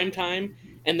in prime time,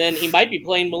 and then he might be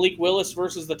playing Malik Willis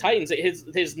versus the Titans.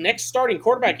 His next starting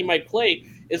quarterback he might play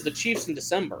is the Chiefs in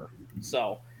December.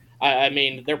 So, I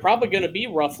mean, they're probably going to be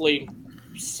roughly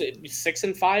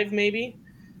 6-5 maybe,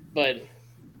 but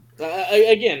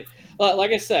again,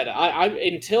 like I said, I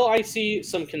until I see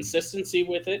some consistency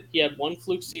with it. He had one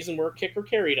fluke season where a kicker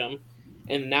carried him,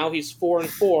 and now he's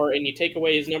 4-4, and you take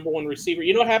away his number one receiver.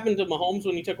 You know what happened to Mahomes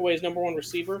when you took away his number one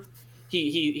receiver?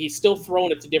 He's still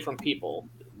throwing it to different people.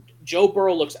 Joe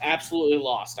Burrow looks absolutely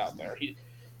lost out there.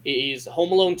 He's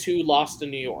Home Alone 2 lost to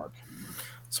New York.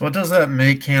 So what does that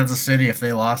make Kansas City if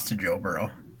they lost to Joe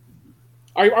Burrow?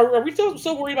 Are we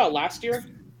still worried about last year?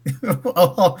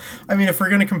 Well, I mean, if we're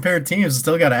going to compare teams,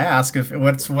 still got to ask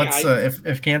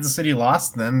if Kansas City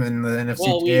lost them in the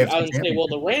NFC. Well,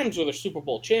 the Rams were the Super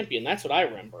Bowl champion. That's what I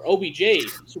remember. OBJ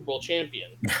Super Bowl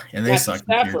champion. And they sucked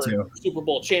Stafford too. Super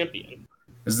Bowl champion.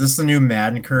 Is this the new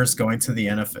Madden curse, going to the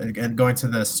NFL and going to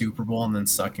the Super Bowl and then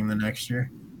sucking the next year?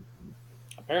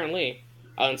 Apparently.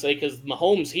 I would say because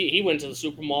Mahomes, he went to the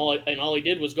Super Bowl and all he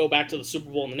did was go back to the Super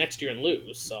Bowl in the next year and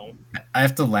lose. So I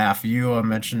have to laugh. You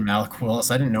mentioned Malik Willis.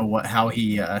 I didn't know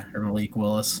Malik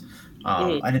Willis.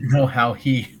 I didn't know how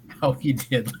he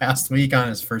did last week on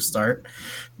his first start.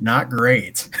 Not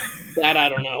great. That I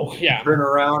don't know. Yeah. Turn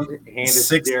around, hand it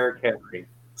to Derrick Henry.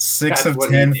 6 of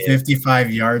 10,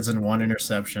 55 yards and one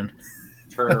interception.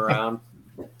 Turn around,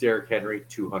 Derrick Henry,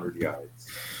 200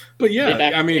 yards. But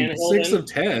yeah, I mean, 6 of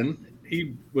 10,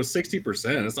 he was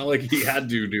 60%. It's not like he had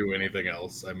to do anything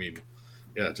else. I mean,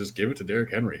 yeah, just give it to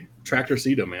Derrick Henry. Tractor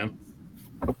seat him, man.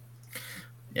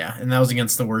 Yeah, and that was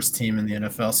against the worst team in the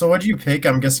NFL. So what did you pick?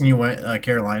 I'm guessing you went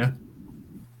Carolina.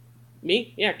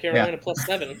 Me? Yeah, Carolina plus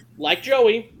 7. Like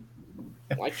Joey.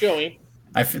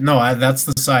 That's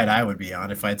the side I would be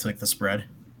on if I took the spread.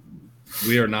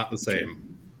 We are not the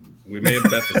same. We may have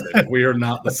bet the same. We are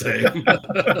not the same.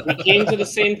 We came to the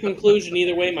same conclusion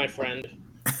either way, my friend.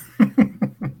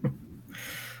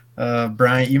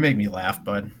 Bryant, you make me laugh,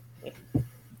 bud.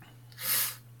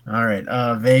 All right.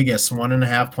 Vegas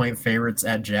 1.5 point favorites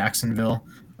at Jacksonville.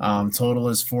 Total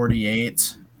is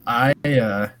 48. I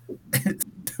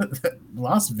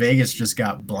Las Vegas just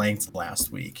got blanked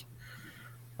last week.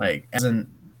 Like, as in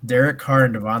Derek Carr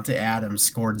and Devontae Adams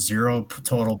scored 0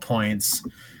 total points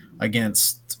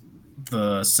against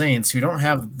the Saints, who don't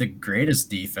have the greatest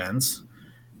defense.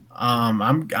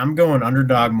 I'm going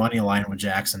underdog money line with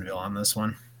Jacksonville on this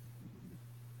one.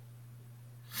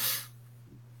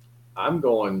 I'm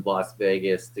going Las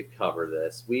Vegas to cover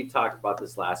this. We talked about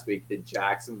this last week. That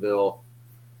Jacksonville,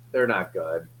 they're not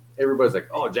good. Everybody's like,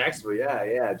 "Oh, Jacksonville,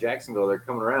 yeah, Jacksonville, they're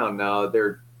coming around." No,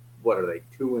 they're what are they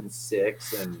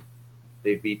 2-6, and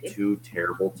they beat two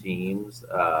terrible teams.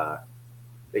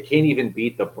 They can't even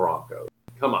beat the Broncos.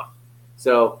 Come on.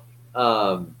 So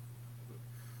I'm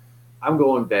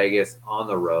going Vegas on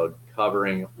the road,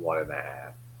 covering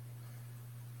 1.5.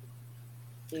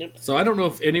 Yep. So I don't know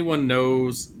if anyone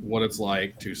knows what it's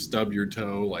like to stub your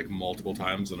toe like multiple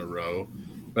times in a row,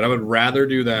 but I would rather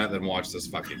do that than watch this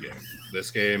fucking game.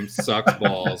 This game sucks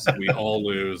balls. We all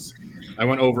lose. I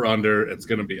went over under. It's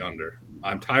going to be under.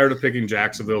 I'm tired of picking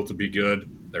Jacksonville to be good.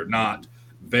 They're not.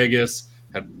 Vegas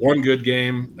had one good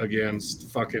game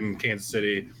against fucking Kansas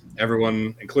City.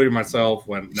 Everyone, including myself,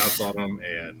 went nuts on them,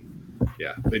 and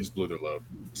yeah, they just blew their load.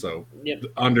 So Yep.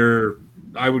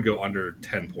 I would go under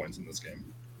 10 points in this game.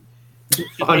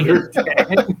 Under 10.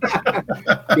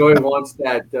 Joey wants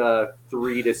that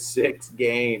 3-6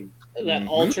 game. That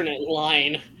alternate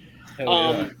line.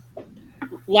 Hell yeah.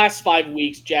 Last 5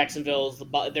 weeks, Jacksonville is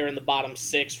they're in the bottom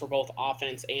 6 for both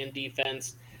offense and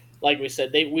defense. Like we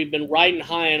said, we've been riding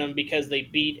high on them because they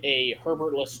beat a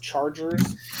Herbertless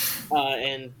Chargers,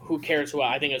 and who cares who?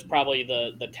 I think it was probably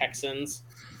the Texans.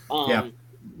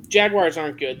 Jaguars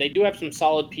aren't good. They do have some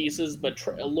solid pieces, but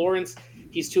Lawrence,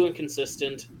 he's too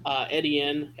inconsistent.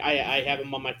 Etienne, I have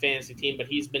him on my fantasy team, but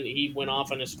he went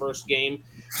off on his first game.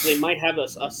 So they might have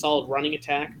a solid running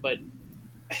attack, but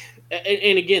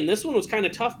and again, this one was kind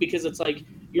of tough because it's like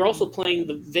you're also playing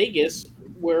the Vegas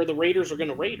where the Raiders are going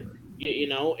to Raider. You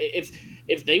know,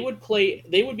 if they would play,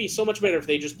 they would be so much better if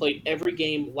they just played every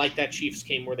game like that Chiefs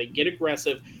game where they get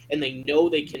aggressive and they know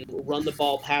they can run the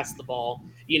ball, pass the ball,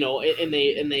 you know, and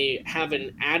they have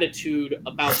an attitude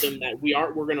about them that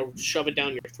we're going to shove it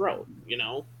down your throat, you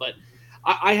know. But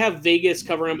I have Vegas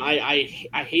cover them. I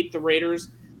hate the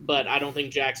Raiders, but I don't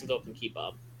think Jacksonville can keep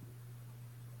up.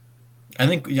 I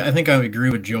think I would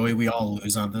agree with Joey. We all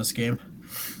lose on this game.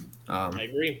 I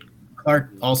agree.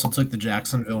 Clark also took the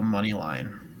Jacksonville money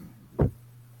line.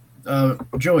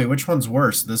 Joey, which one's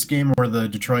worse, this game or the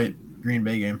Detroit Green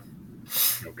Bay game?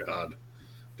 Oh God,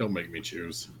 don't make me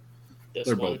choose.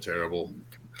 They're both terrible.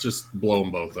 Just blow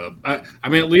them both up. I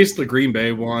mean, at least the Green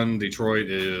Bay one,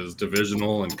 Detroit is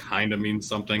divisional and kind of means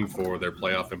something for their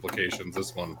playoff implications.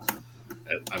 This one,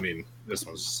 this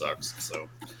one sucks. So,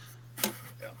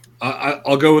 yeah,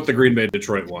 I'll go with the Green Bay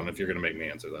Detroit one if you're going to make me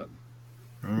answer that.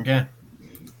 Okay.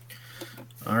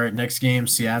 All right, next game,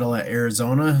 Seattle at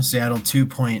Arizona. Seattle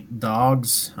 2-point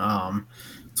dogs.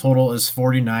 Total is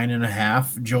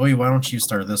 49.5. Joey, why don't you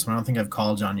start this one? I don't think I've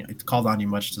called on you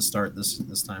much to start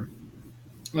this time.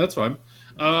 That's fine.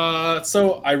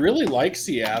 So I really like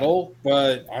Seattle,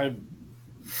 but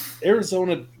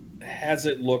Arizona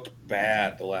hasn't looked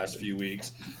bad the last few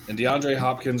weeks, and DeAndre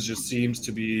Hopkins just seems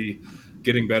to be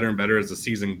getting better and better as the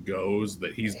season goes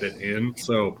that he's been in.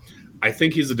 So I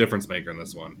think he's a difference maker in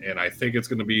this one, and I think it's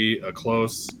going to be a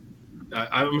close.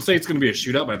 I'm going to say it's going to be a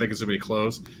shootout, but I think it's going to be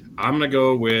close. I'm going to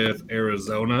go with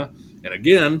Arizona. And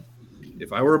again,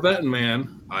 if I were a betting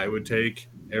man, I would take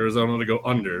Arizona to go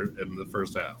under in the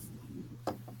first half.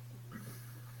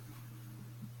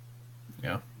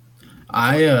 Yeah.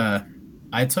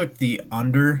 I took the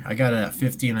under. I got it at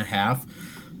 50.5.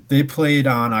 They played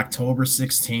on October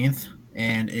 16th,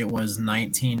 and it was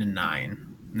 19-9.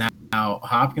 Now,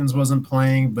 Hopkins wasn't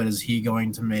playing, but is he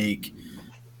going to make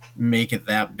it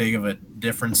that big of a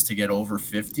difference to get over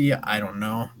 50? I don't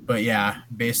know. But yeah,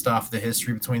 based off the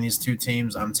history between these two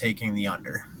teams, I'm taking the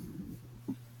under.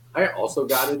 I also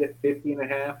got it at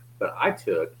 50.5, but I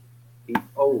took the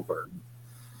over.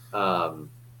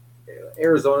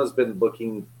 Arizona's been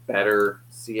looking better.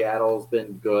 Seattle's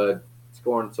been good,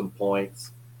 scoring some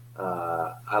points.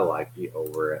 I like the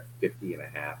over at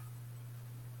 50.5.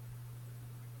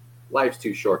 Life's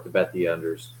too short to bet the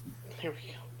unders. There we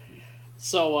go.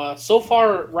 So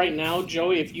far right now,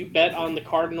 Joey, if you bet on the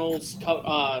Cardinals,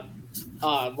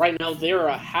 right now they're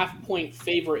a half-point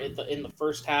favorite in the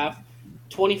first half.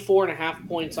 24.5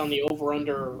 points on the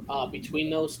over-under between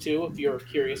those two, if you're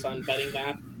curious on betting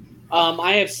that.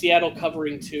 I have Seattle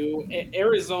covering too.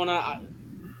 Arizona,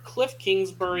 Cliff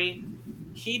Kingsbury,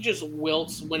 he just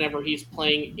wilts whenever he's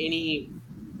playing any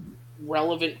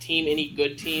relevant team, any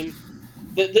good team.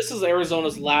 This is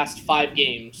Arizona's last 5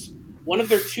 games. One of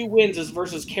their 2 wins is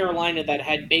versus Carolina that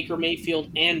had Baker Mayfield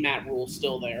and Matt Rule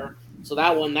still there. So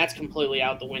that's completely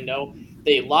out the window.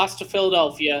 They lost to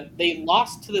Philadelphia. They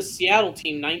lost to the Seattle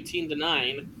team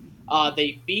 19-9.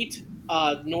 They beat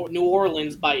New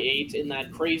Orleans by 8 in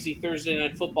that crazy Thursday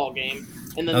night football game,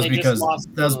 and then just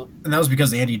lost. That was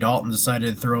because Andy Dalton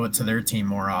decided to throw it to their team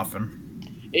more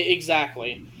often.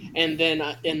 Exactly, and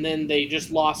then they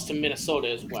just lost to Minnesota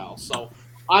as well. So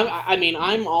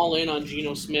I'm all in on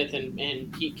Geno Smith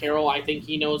and Pete Carroll. I think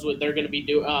he knows what they're going to be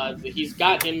doing. He's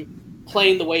got him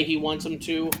playing the way he wants him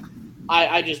to.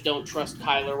 I just don't trust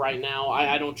Kyler right now.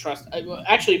 I don't trust.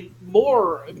 Actually,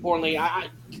 more importantly,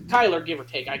 Kyler, give or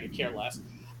take, I could care less.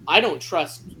 I don't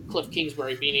trust Cliff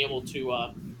Kingsbury being able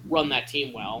to run that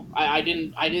team well. I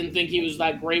didn't think he was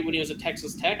that great when he was at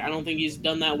Texas Tech. I don't think he's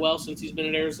done that well since he's been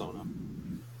at Arizona.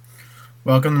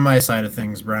 Welcome to my side of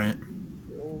things, Bryant.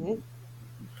 Mm-hmm.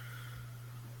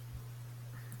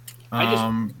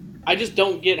 I just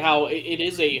don't get how it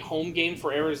is a home game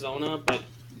for Arizona, but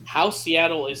how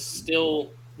Seattle is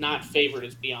still not favored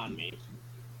is beyond me.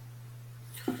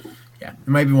 Yeah, it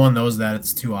might be one of those that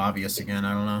it's too obvious again.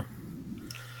 I don't know.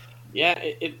 Yeah,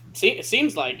 it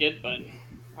seems like it, but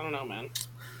I don't know, man.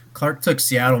 Clark took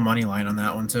Seattle money line on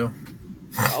that one too.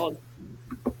 Solid.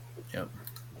 Yep.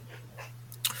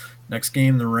 Next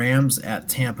game, the Rams at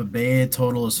Tampa Bay.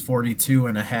 Total is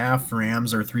 42.5.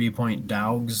 Rams are 3-point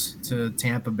dogs to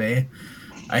Tampa Bay.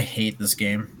 I hate this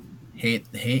game. Hate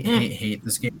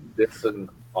this game. It's an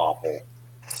awful.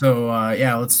 So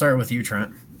let's start with you,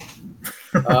 Trent.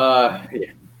 Yeah.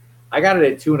 I got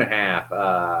it at 2.5.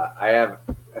 I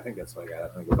think that's what I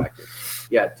got. I'm gonna go back to it.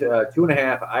 Yeah,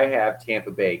 2.5. I have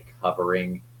Tampa Bay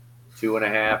covering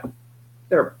 2.5.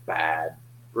 They're bad.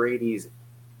 Brady's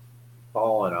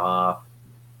fallen off,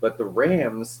 but the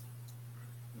Rams,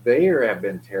 they have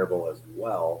been terrible as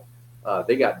well.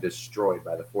 They got destroyed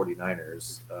by the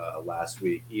 49ers last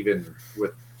week, even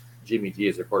with Jimmy G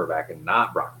as their quarterback and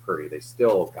not Brock Purdy. They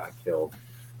still got killed.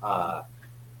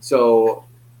 So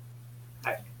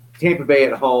Tampa Bay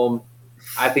at home,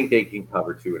 I think they can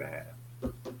cover 2.5.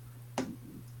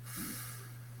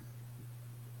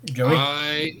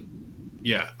 Joey?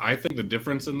 I think the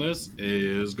difference in this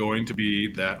is going to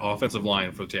be that offensive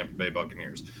line for the Tampa Bay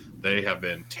Buccaneers. They have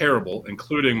been terrible,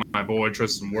 including my boy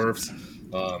Tristan Wirfs.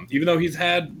 Even though he's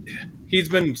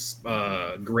been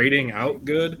grading out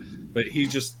good, but he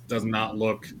just does not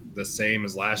look the same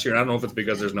as last year. I don't know if it's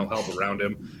because there's no help around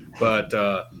him, but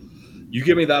you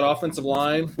give me that offensive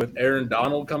line with Aaron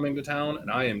Donald coming to town,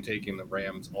 and I am taking the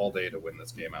Rams all day to win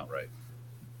this game outright.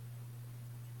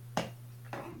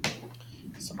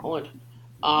 Solid.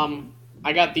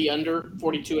 I got the under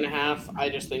 42.5. I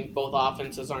just think both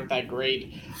offenses aren't that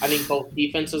great. I think both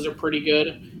defenses are pretty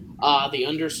good. The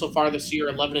unders so far this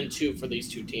year 11-2 for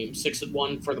these two teams.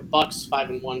 6-1 for the Bucks,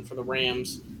 5-1 for the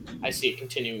Rams. I see it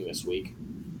continuing this week.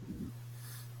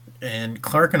 And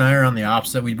Clark and I are on the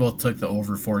opposite. We both took the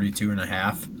over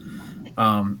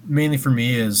 42.5. Mainly for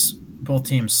me is both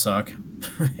teams suck,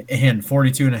 and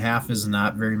 42.5 is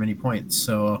not very many points.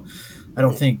 So I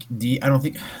don't think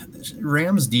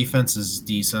Rams defense is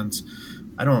decent.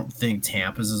 I don't think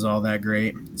Tampa's is all that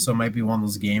great. So it might be one of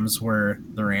those games where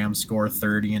the Rams score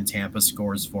 30 and Tampa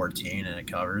scores 14 and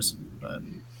it covers. But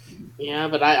yeah,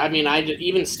 but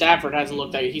even Stafford hasn't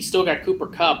looked that. He's still got Cooper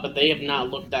Kupp, but they have not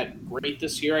looked that great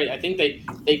this year. I think they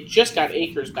just got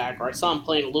Akers back, or I saw him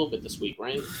playing a little bit this week,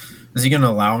 right? Is he going to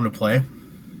allow him to play?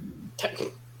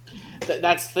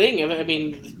 That's the thing. I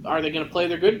mean, are they going to play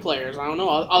their good players? I don't know,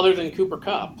 other than Cooper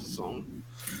Kupp. So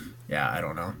yeah, I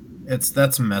don't know.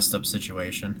 That's a messed up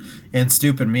situation. And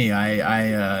stupid me,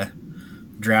 I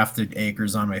drafted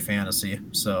Akers on my fantasy.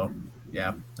 So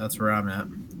yeah, that's where I'm at.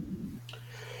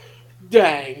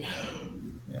 Dang.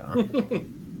 Yeah.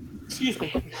 Excuse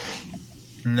me.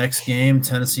 Next game,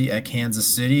 Tennessee at Kansas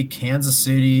City. Kansas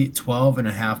City,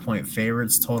 12.5-point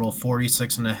favorites, total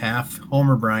 46.5.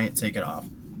 Homer Bryant, take it off.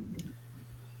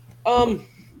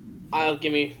 Let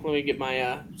me get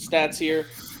my stats here.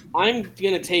 I'm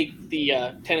gonna take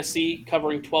the Tennessee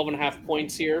covering 12.5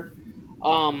 points here.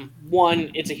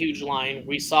 One, it's a huge line.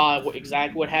 We saw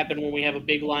exactly what happened when we have a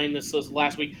big line this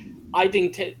last week. I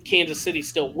think Kansas City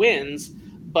still wins,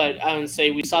 but I would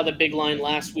say we saw the big line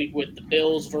last week with the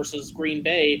Bills versus Green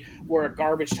Bay, where a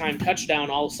garbage time touchdown,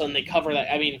 all of a sudden they cover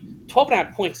that. I mean,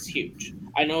 12.5 points is huge.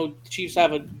 I know the Chiefs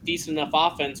have a decent enough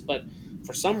offense, but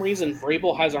for some reason,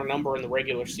 Vrabel has our number in the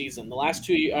regular season. The last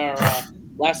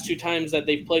two times that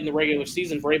they've played in the regular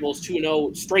season, Vrabel's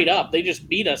 2-0 straight up. They just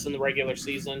beat us in the regular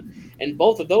season, and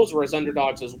both of those were as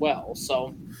underdogs as well.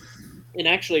 So, and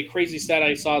actually, a crazy stat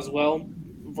I saw as well,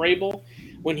 Vrabel,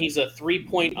 when he's a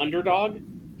 3-point underdog,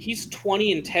 he's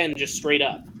 20-10 just straight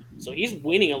up. So he's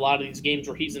winning a lot of these games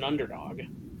where he's an underdog.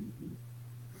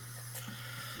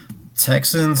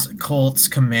 Texans, Colts,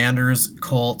 Commanders,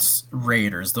 Colts,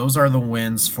 Raiders. Those are the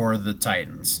wins for the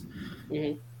Titans.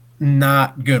 Mm-hmm.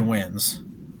 Not good wins.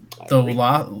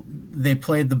 They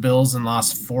played the Bills and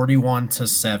lost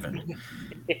 41-7.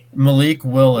 Malik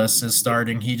Willis is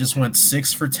starting. He just went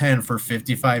 6 for 10 for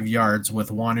 55 yards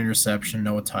with 1 interception,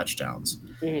 no touchdowns.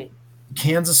 Mm-hmm.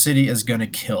 Kansas City is going to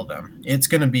kill them. It's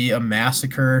going to be a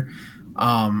massacre.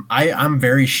 I'm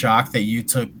very shocked that you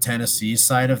took Tennessee's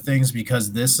side of things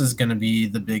because this is going to be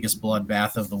the biggest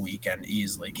bloodbath of the weekend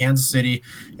easily. Kansas City,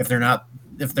 if they're not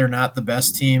the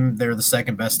best team, they're the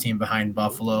second best team behind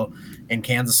Buffalo, and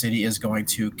Kansas City is going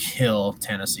to kill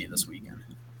Tennessee this weekend.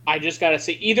 I just got to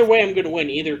say, either way, I'm going to win.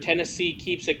 Either Tennessee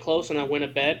keeps it close and I win a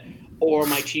bet, or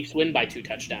my Chiefs win by 2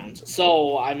 touchdowns.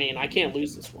 So, I mean, I can't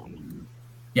lose this one.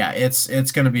 Yeah, it's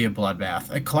going to be a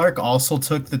bloodbath. Clark also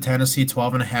took the Tennessee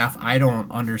 12.5. I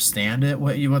don't understand it.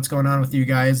 What's going on with you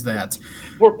guys? That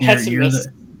we're pessimists.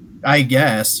 I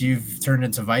guess you've turned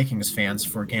into Vikings fans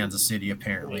for Kansas City,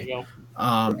 apparently.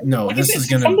 No, like this is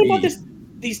going to be about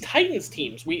these Titans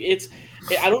teams.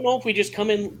 I don't know if we just come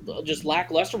in just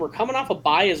lackluster. We're coming off a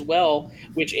bye as well,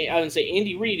 which I would say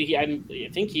Andy Reid. I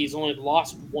think he's only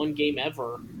lost 1 game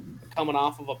ever coming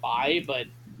off of a bye, but.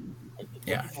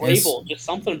 Yeah, Vrabel, just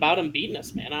something about him beating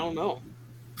us, man. I don't know.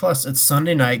 Plus, it's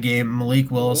Sunday night game.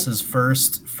 Malik Willis's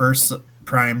first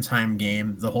primetime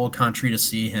game. The whole country to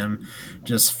see him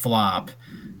just flop.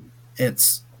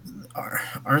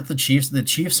 Aren't the Chiefs? The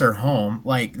Chiefs are home.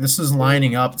 Like, this is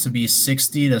lining up to be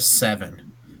 60-7,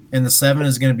 and the 7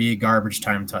 is going to be a garbage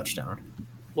time touchdown.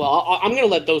 Well, I'm going to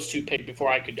let those two pick before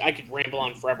I could ramble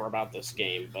on forever about this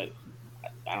game, but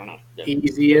I don't know.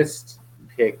 Easiest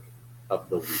pick of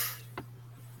the week.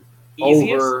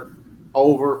 Easiest?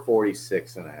 Over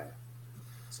 46.5.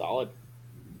 Solid.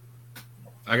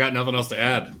 I got nothing else to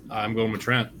add. I'm going with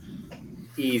Trent.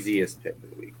 Easiest pick of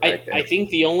the week. I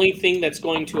think the only thing that's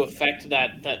going to affect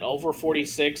that over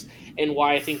 46 and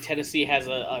why I think Tennessee has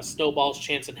a snowball's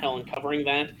chance in hell in covering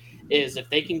that is if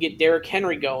they can get Derrick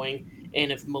Henry going,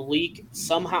 and if Malik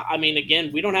somehow, I mean,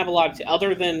 again, we don't have a lot of,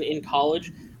 other than in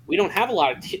college, we don't have a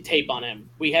lot of tape on him.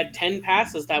 We had 10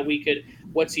 passes that we could,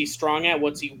 what's he strong at,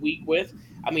 what's he weak with.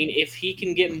 I mean, if he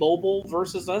can get mobile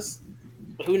versus us,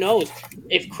 who knows?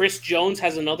 If Chris Jones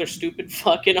has another stupid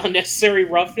fucking unnecessary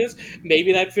roughness,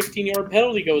 maybe that 15-yard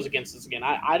penalty goes against us again.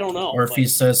 I don't know. Or if he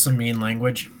says some mean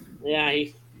language. Yeah,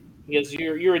 he goes,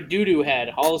 you're a doo-doo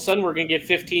head. All of a sudden, we're going to get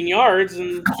 15 yards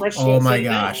and fresh. Oh, my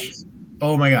gosh.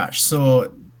 Oh, my gosh.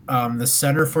 So the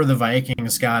center for the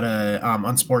Vikings got a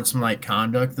unsportsmanlike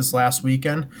conduct this last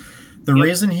weekend. The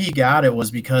reason he got it was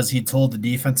because he told the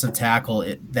defensive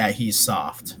tackle that he's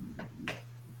soft.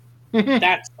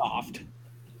 That's soft.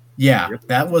 Yeah,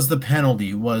 that was the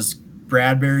penalty. Was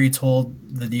Bradbury told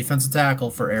the defensive tackle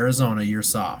for Arizona, "You're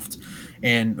soft,"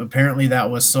 and apparently that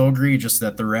was so egregious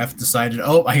that the ref decided,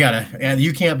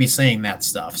 you can't be saying that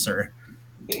stuff, sir.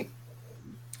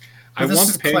 I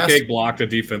once pancake blocked a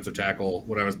defensive tackle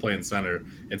when I was playing center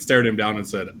and stared him down and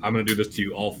said, "I'm going to do this to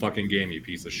you all fucking game, you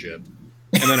piece of shit."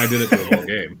 And then I did it to him all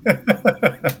game.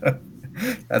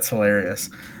 That's hilarious.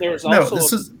 There's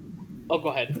also go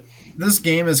ahead. This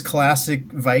game is classic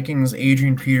Vikings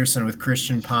Adrian Peterson with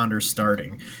Christian Ponder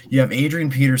starting. You have Adrian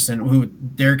Peterson, who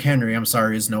Derrick Henry, I'm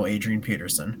sorry, is no Adrian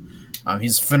Peterson.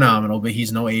 He's phenomenal, but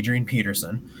he's no Adrian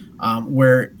Peterson.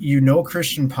 Where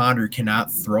Christian Ponder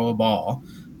cannot throw a ball.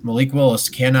 Malik Willis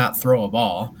cannot throw a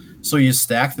ball. So you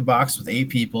stack the box with 8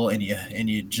 people and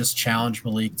you just challenge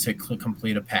Malik to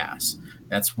complete a pass.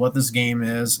 That's what this game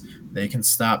is. They can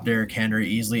stop Derrick Henry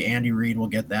easily. Andy Reid will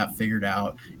get that figured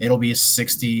out. It'll be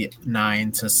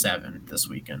 69-7 this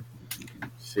weekend.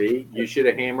 See, you should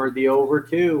have hammered the over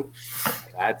too.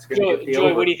 That's going to get the Joey,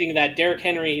 over. what do you think of that? Derrick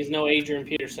Henry, he's no Adrian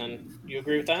Peterson. Do you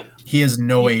agree with that? He is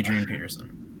no Adrian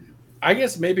Peterson. I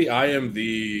guess maybe I am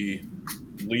the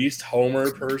least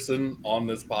homer person on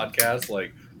this podcast.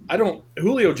 Like,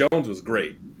 Julio Jones was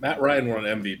great. Matt Ryan won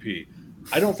an MVP.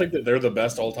 I don't think that they're the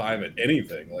best all time at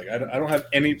anything. Like, I don't have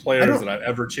any players that I've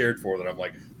ever cheered for that I'm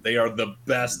like, they are the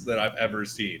best that I've ever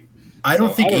seen. I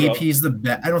don't think AP's the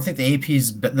best. I don't think the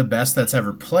AP's the best that's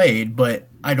ever played, but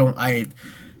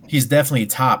he's definitely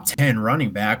top 10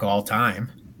 running back all time.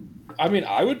 I mean,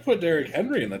 I would put Derrick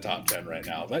Henry in the top 10 right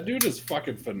now. That dude is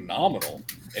fucking phenomenal.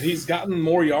 And he's gotten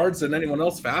more yards than anyone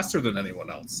else, faster than anyone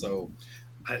else. So,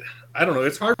 I don't know.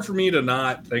 It's hard for me to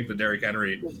not think that Derrick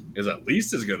Henry is at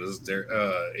least as good as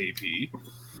AP.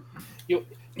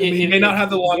 He may not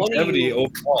have the longevity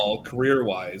overall,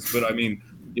 career-wise, but I mean,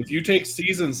 if you take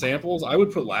season samples, I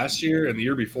would put last year and the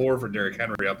year before for Derrick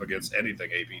Henry up against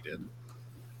anything AP did.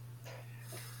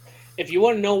 If you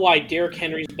want to know why Derrick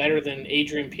Henry's better than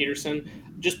Adrian Peterson,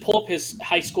 just pull up his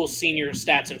high school senior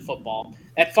stats in football.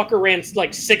 That fucker ran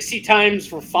like 60 times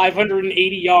for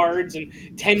 580 yards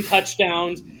and 10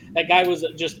 touchdowns. That guy was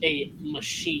just a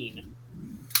machine.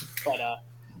 But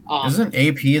isn't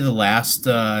AP the last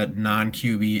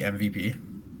non-QB MVP?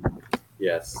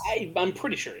 Yes. I'm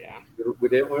pretty sure, yeah. We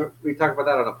talked about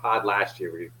that on a pod last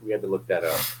year. We had to look that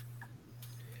up.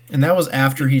 And that was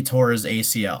after he tore his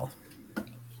ACL.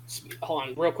 Hold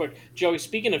on, real quick. Joey,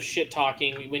 speaking of shit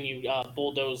talking, when you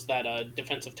bulldozed that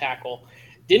defensive tackle,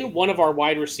 didn't one of our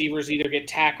wide receivers either get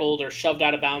tackled or shoved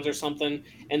out of bounds or something,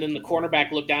 and then the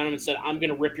cornerback looked down at him and said, I'm going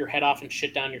to rip your head off and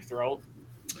shit down your throat?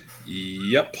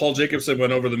 Yep, Paul Jacobson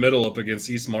went over the middle up against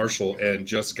East Marshall and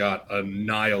just got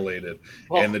annihilated.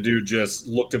 Well, and the dude just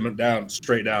looked him down,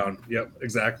 straight down. Yep,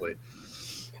 exactly.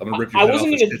 I'm gonna rip your I head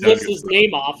wasn't off going to list his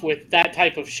name off with that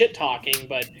type of shit talking,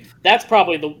 but that's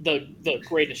probably the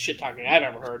greatest shit talking I've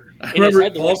ever heard. I remember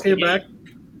Paul came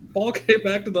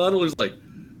back to the huddle. He was like,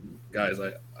 guys,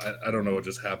 I don't know what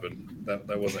just happened.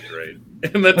 That wasn't great.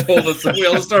 And then told us, and we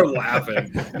all started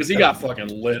laughing because he got fucking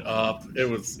lit up. It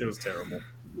was terrible.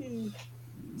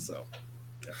 So,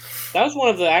 yeah. That was one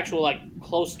of the actual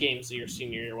close games of your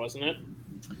senior year, wasn't it?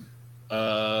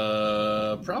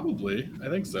 Probably. I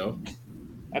think so.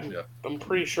 I'm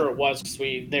pretty sure it was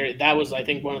because that was, I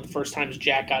think, one of the first times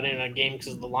Jack got in a game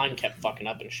because the line kept fucking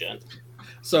up and shit.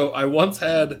 So I once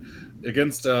had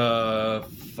against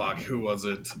who was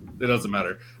it? It doesn't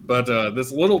matter. But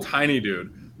this little tiny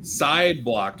dude side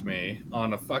blocked me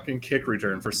on a fucking kick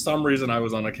return. For some reason, I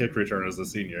was on a kick return as a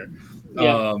senior.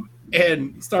 Yeah.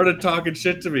 And started talking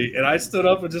shit to me. And I stood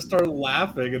up and just started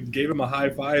laughing and gave him a high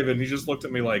five. And he just looked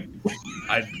at me like,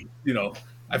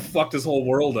 I fucked his whole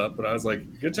world up. But I was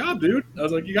like, good job, dude. I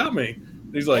was like, you got me.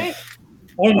 And he's like,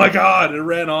 oh my God. And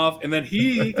ran off. And then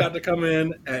he got to come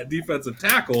in at defensive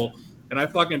tackle. And I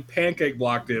fucking pancake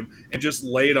blocked him and just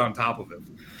laid on top of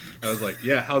him. I was like,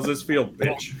 yeah, how's this feel,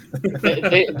 bitch?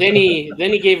 then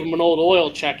he gave him an old oil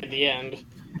check at the end.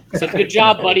 Said, good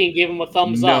job, buddy, and gave him a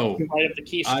thumbs up right at the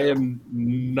keystroke. I am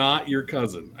not your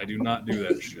cousin. I do not do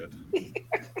that shit.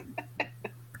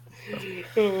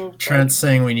 Trent's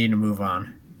saying we need to move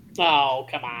on. Oh,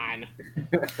 come on.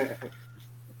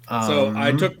 So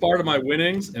I took part of my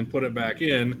winnings and put it back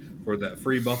in for that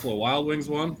free Buffalo Wild Wings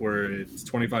one where it's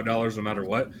 $25 no matter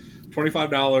what.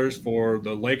 $25 for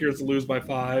the Lakers to lose by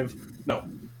 5. No,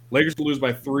 Lakers to lose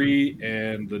by 3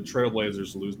 and the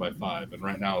Trailblazers to lose by 5. And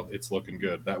right now it's looking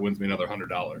good. That wins me another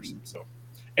 $100. So,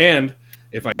 and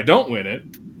if I don't win it,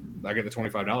 I get the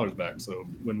 $25 back. So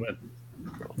win-win.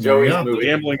 Joey's moving.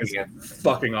 Gambling is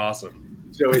fucking awesome.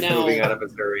 Joey's moving out of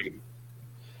Missouri.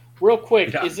 Real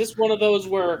quick, Is this one of those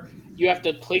where you have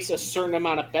to place a certain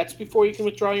amount of bets before you can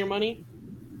withdraw your money?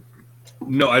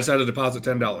 No, I just had to deposit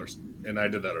 $10, and I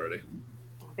did that already.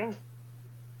 Okay.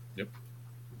 Yep.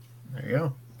 There you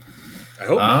go. I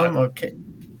hope not. Okay.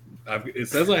 It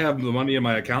says I have the money in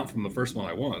my account from the first one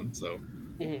I won, so.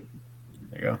 Mm-hmm.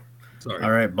 There you go. Sorry.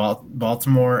 All right,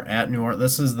 Baltimore at New Orleans.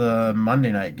 This is the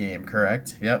Monday night game,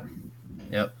 correct? Yep.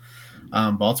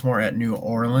 Baltimore at New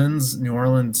Orleans. New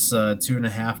Orleans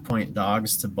 2.5-point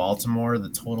dogs to Baltimore. The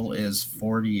total is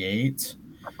 48.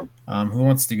 Who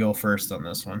wants to go first on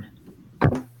this one?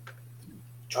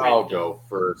 I'll go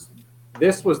first.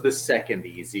 This was the second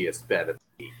easiest bet of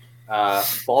the week.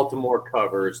 Baltimore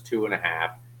covers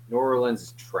 2.5. New Orleans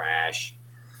is trash.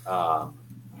 Like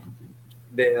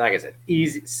I said,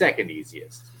 second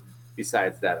easiest.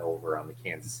 Besides that over on the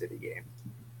Kansas City game,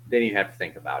 then you have to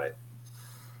think about it.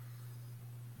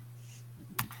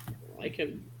 Like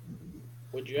him.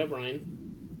 What'd you have,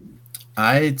 Ryan?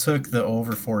 I took the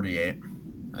over 48.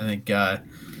 I think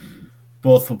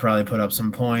both will probably put up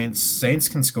some points. Saints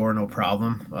can score no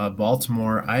problem.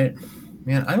 Baltimore, I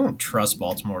don't trust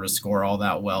Baltimore to score all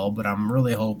that well, but I'm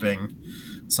really hoping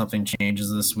something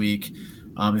changes this week.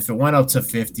 If it went up to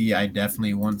 50, I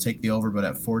definitely wouldn't take the over, but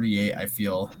at 48, I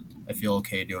feel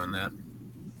okay doing that.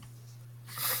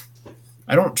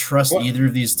 I don't trust either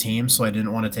of these teams, so I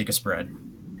didn't want to take a spread.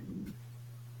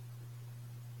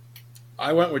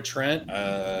 I went with Trent,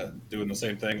 doing the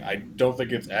same thing. I don't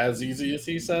think it's as easy as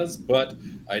he says, but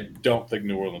I don't think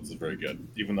New Orleans is very good,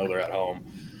 even though they're at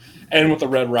home. And with the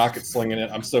Red Rocket slinging it,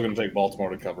 I'm still going to take Baltimore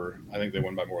to cover. I think they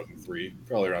win by more than 3,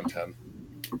 probably around 10.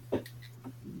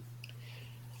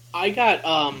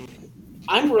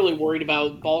 I'm really worried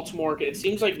about Baltimore. It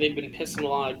seems like they've been pissing a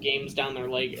lot of games down there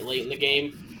late in the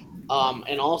game.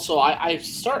 And also, I've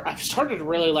started to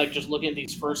really like just looking at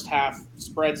these first half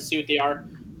spreads to see what they are.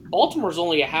 Baltimore's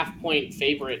only a half-point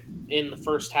favorite in the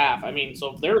first half. I mean,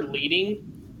 so if they're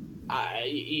leading,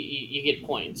 you get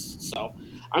points. So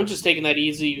I'm just taking that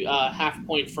easy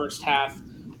half-point first half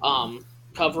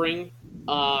covering.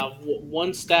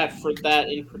 One stat for that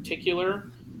in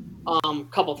particular.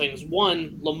 Couple things.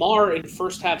 One, Lamar in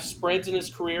first half spreads in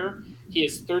his career, he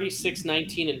is 36,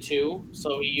 19, and 2,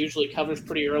 so he usually covers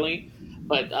pretty early.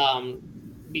 But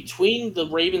between the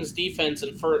Ravens defense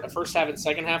and first half and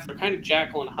second half, they're kind of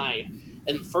Jekyll and Hyde.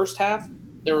 In the first half,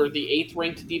 they were the 8th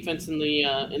ranked defense in the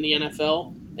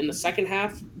NFL. In the second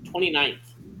half, 29th.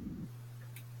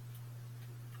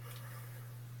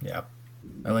 Yeah,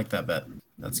 I like that bet.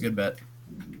 That's a good bet.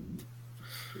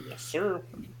 Yes, sir.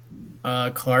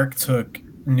 Clark took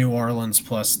New Orleans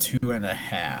plus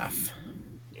 2.5.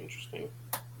 Interesting.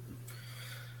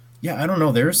 Yeah, I don't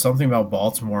know. There's something about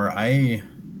Baltimore. I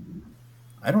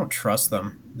don't trust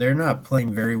them. They're not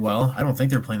playing very well. I don't think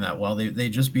they're playing that well. They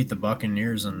just beat the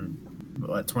Buccaneers in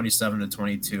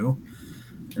 27-22.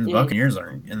 And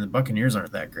the Buccaneers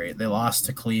aren't that great. They lost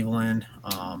to Cleveland.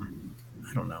 I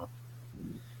don't know.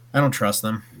 I don't trust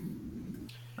them.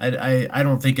 I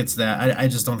don't think it's that. I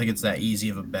just don't think it's that easy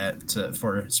of a bet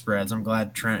for spreads. I'm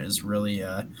glad Trent is really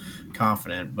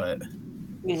confident, but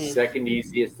second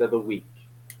easiest of the week.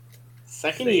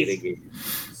 Second easiest.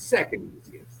 Second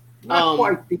easiest. Not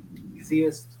quite the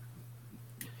easiest.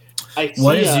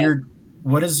 What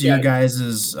is your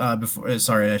guys's before?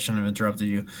 Sorry, I shouldn't have interrupted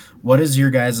you. What is your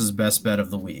guys's best bet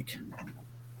of the week?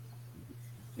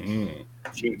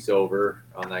 Chiefs over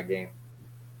on that game.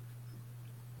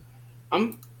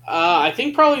 I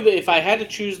think probably if I had to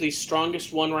choose the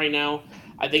strongest one right now,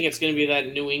 I think it's going to be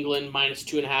that New England minus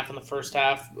 2.5 in the first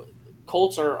half.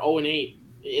 Colts are 0-8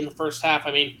 in the first half.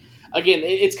 I mean, again,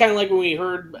 it's kind of like when we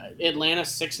heard Atlanta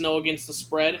 6-0 against the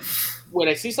spread. When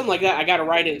I see something like that, I got to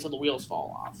ride it until the wheels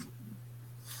fall off.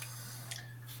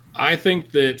 I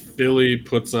think that Philly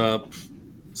puts up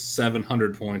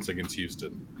 700 points against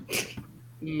Houston.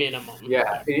 Minimum.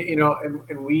 Yeah,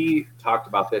 and we talked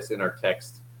about this in our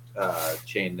text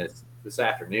chain this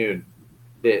afternoon,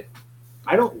 that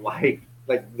I don't like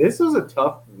this was a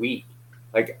tough week.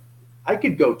 Like I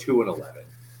could go 2-11.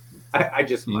 I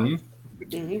just might.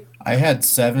 I had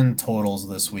 7 totals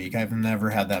this week. I've never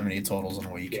had that many totals in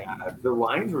a week. Yeah, the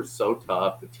lines were so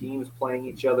tough. The teams playing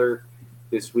each other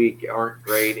this week aren't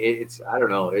great. I don't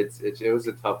know. It was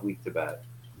a tough week to bet.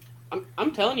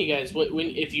 I'm telling you guys,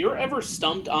 if you're ever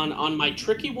stumped on my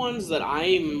tricky ones that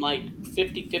I'm like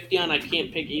 50-50 on, I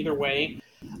can't pick either way.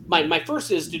 My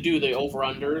first is to do the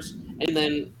over-unders, and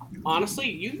then honestly,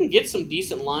 you can get some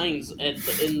decent lines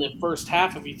in the first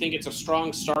half if you think it's a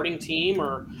strong starting team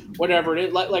or whatever it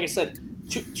is. Like I said,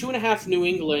 2.5 New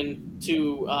England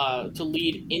to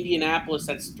lead Indianapolis.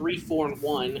 That's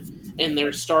 3-4-1, and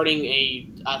they're starting a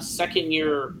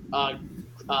second-year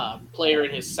player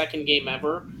in his second game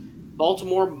ever.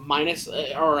 Baltimore minus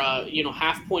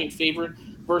half-point favorite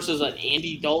versus an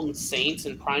Andy Dalton Saints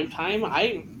in prime time.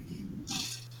 I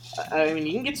mean,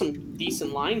 you can get some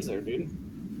decent lines there, dude.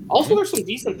 Also, there's some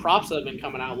decent props that have been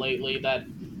coming out lately that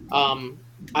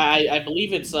I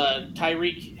believe it's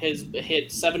Tyreek has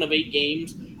hit 7 of 8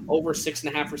 games, over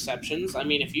 6.5 receptions. I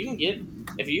mean, if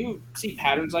you see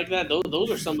patterns like that, those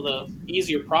are some of the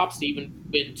easier props to even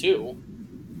win too.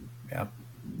 Yeah.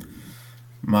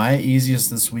 My easiest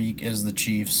this week is the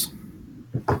Chiefs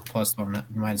plus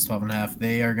minus 12.5.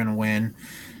 They are going to win.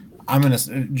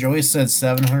 Joey said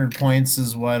 700 points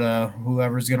is what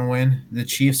whoever's going to win. The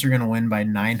Chiefs are going to win by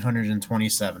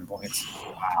 927 points.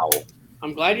 Wow.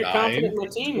 I'm glad you're confident in the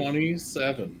team.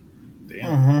 27.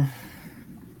 Damn.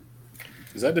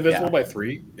 Is that divisible by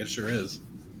 3? It sure is.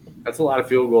 That's a lot of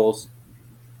field goals.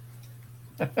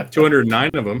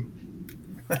 209 of them.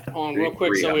 On real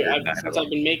quick, so since I've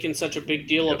been making such a big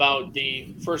deal about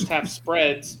the first half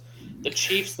spreads, the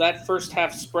Chiefs, that first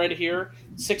half spread here,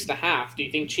 6.5. Do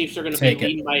you think Chiefs are going to be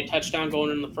leading by a touchdown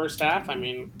going in the first half? I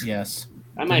mean, yes.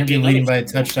 That might be leading by a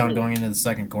touchdown going into the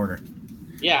second quarter.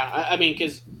 Yeah, I mean,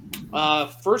 because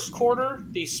first quarter,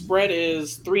 the spread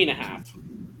is 3.5.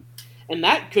 And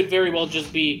that could very well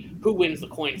just be who wins the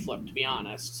coin flip, to be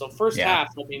honest. So first half,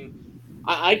 I mean,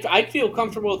 I feel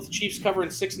comfortable with the Chiefs covering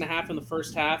 6.5 in the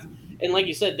first half. And like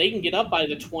you said, they can get up by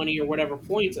the 20 or whatever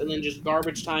points, and then just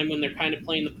garbage time when they're kind of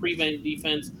playing the prevent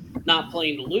defense, not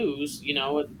playing to lose.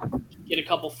 get a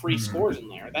couple free Mhm. scores in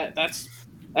there. That's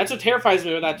what terrifies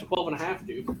me with that 12.5,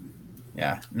 dude.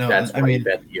 Yeah, no, That's I why you mean,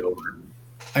 bet the over.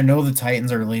 I know the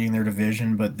Titans are leading their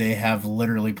division, but they have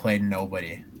literally played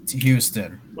nobody. It's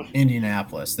Houston,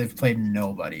 Indianapolis, they've played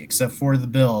nobody except for the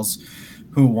Bills,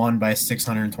 who won by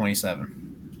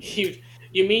 627.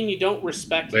 You mean you don't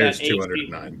respect There's that AFC?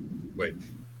 209. Wait,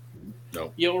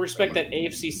 no. You don't respect that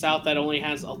AFC South that only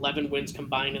has 11 wins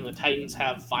combined, and the Titans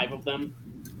have 5 of them.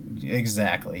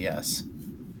 Exactly. Yes.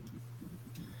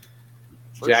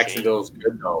 For Jacksonville's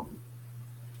good though.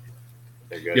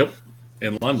 They're good. Yep.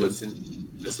 In London.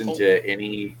 Listen to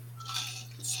any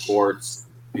sports,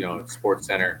 sports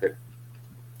center.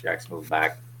 Jacksonville's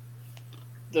back.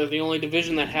 They're the only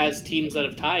division that has teams that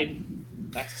have tied.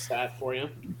 That's a stat for you.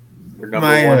 We're number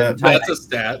one. That's a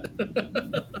stat.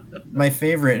 My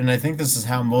favorite, and I think this is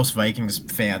how most Vikings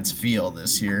fans feel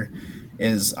this year,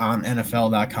 is on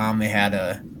NFL.com. They had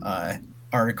a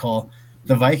article.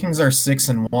 The Vikings are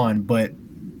 6-1, but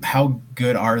how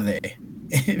good are they?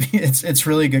 It's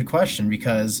really a good question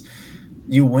because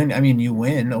you win. I mean, you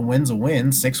win. A win's a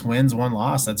win. 6 wins, 1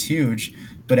 loss. That's huge.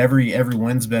 But every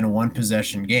win's been a 1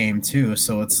 possession game too.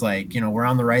 So it's like, we're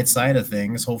on the right side of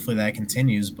things. Hopefully that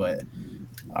continues. But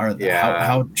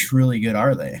how truly good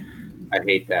are they? I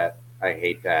hate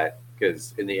that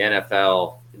because in the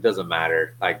NFL it doesn't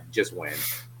matter. Like, just win.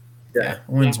 Yeah,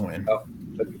 wins win.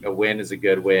 A win is a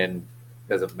good win.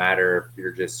 Doesn't matter if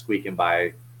you're just squeaking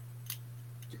by.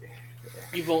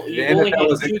 The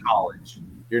NFL is in college.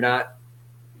 You're not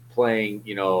playing,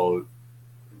 the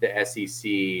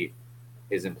SEC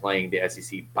isn't playing the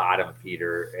SEC bottom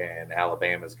feeder, and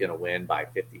Alabama's going to win by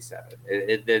 57.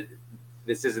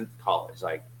 This isn't college.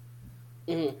 Like,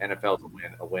 NFL's a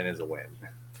win. A win is a win.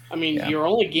 I mean, your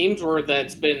only games where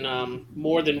that's been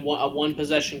more than a 1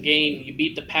 possession game, you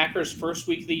beat the Packers first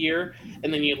week of the year,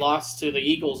 and then you lost to the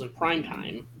Eagles in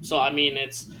primetime. So, I mean,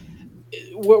 it's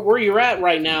where you're at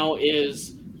right now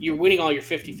is you're winning all your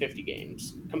 50-50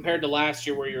 games compared to last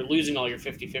year where you're losing all your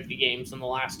 50-50 games in the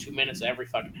last 2 minutes of every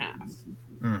fucking half.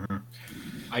 Mm-hmm.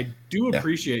 I do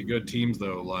appreciate good teams,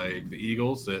 though, like the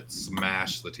Eagles that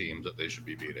smash the teams that they should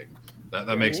be beating.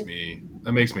 That makes me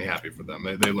happy for them.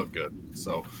 They look good.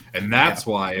 So, and that's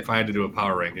why if I had to do a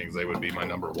power rankings, they would be my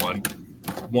number 1.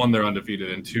 1, they're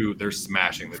undefeated, and 2, they're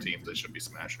smashing the teams they should be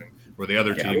smashing. Where the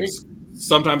other teams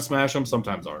sometimes smash them,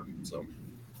 sometimes aren't. So,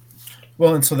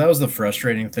 well, and so that was the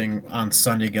frustrating thing on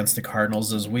Sunday against the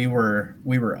Cardinals is we were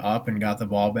up and got the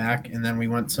ball back, and then we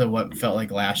went to what felt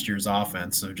like last year's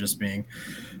offense of just being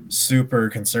super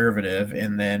conservative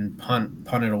and then punt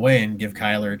it away and give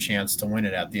Kyler a chance to win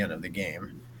it at the end of the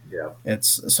game. Yeah.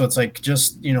 It's like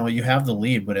just, you have the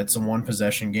lead, but it's a 1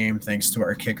 possession game thanks to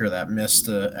our kicker that missed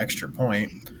an extra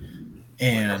point.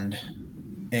 And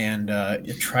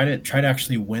try to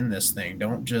actually win this thing.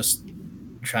 Don't just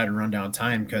try to run down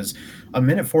time, because a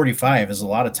minute 45 is a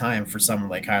lot of time for someone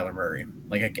like Kyler Murray.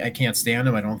 Like, I can't stand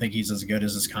him. I don't think he's as good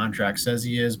as his contract says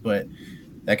he is, but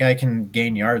that guy can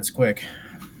gain yards quick.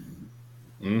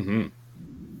 Mm-hmm.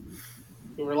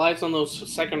 He relies on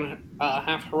those second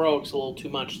half heroics a little too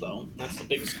much, though. That's the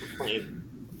biggest complaint.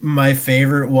 My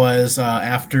favorite was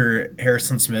after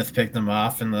Harrison Smith picked them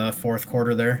off in the 4th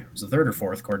quarter there. It was the 3rd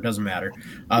or 4th quarter, doesn't matter.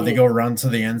 They go run to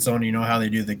the end zone. You know how they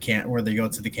do where they go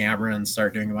to the camera and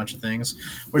start doing a bunch of things?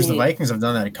 Which the Vikings have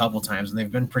done that a couple times, and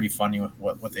they've been pretty funny with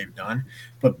what they've done.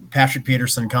 But Patrick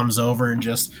Peterson comes over and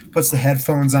just puts the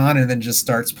headphones on and then just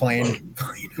starts playing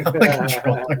on the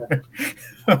controller.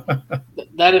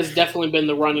 That has definitely been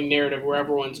the running narrative where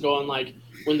everyone's going like,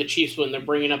 when the Chiefs win, they're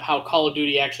bringing up how Call of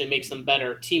Duty actually makes them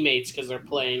better teammates because they're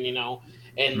playing, and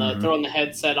throwing the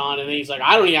headset on. And then he's like,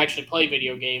 I don't even actually play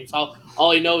video games.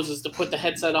 All he knows is to put the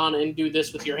headset on and do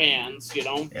this with your hands,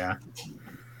 Yeah.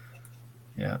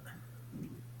 Yeah.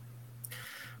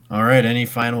 All right. Any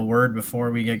final word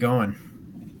before we get going?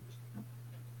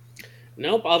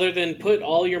 Nope. Other than put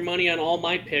all your money on all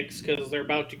my picks because they're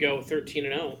about to go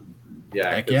 13-0.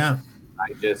 Yeah. Heck yeah.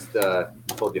 I just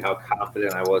told you how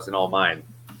confident I was in all mine.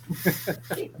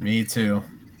 Me too.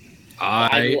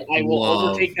 I will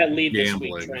overtake that lead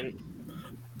gambling. this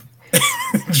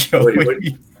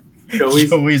week, Trent.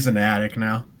 Joey's an addict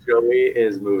now. Joey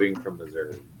is moving from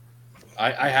Missouri.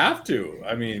 I have to.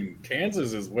 I mean,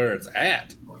 Kansas is where it's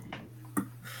at.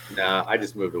 Nah, I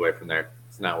just moved away from there.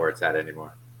 It's not where it's at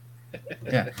anymore.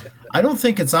 Yeah, I don't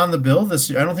think it's on the bill this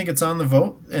year. I don't think it's on the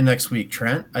vote next week,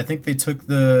 Trent. I think they took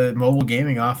the mobile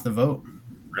gaming off the vote.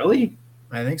 Really?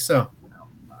 I think so.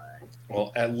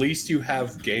 Well, at least you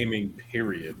have gaming,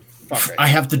 period. Fuck, I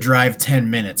have to drive 10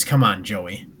 minutes. Come on,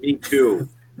 Joey. Me too.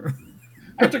 I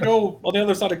have to go on the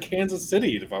other side of Kansas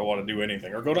City if I want to do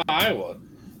anything, or go to Iowa.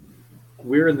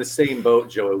 we're in the same boat,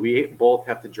 Joey. We both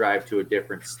have to drive to a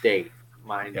different state.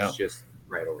 Mine's just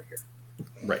right over here.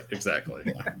 Right, exactly.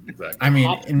 Yeah. Exactly. I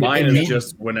mean, mine is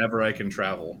just whenever I can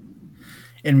travel.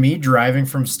 In me driving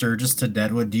from Sturgis to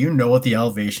Deadwood, do you know what the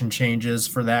elevation change is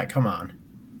for that? Come on.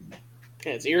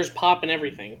 Yeah, his ears pop and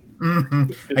everything.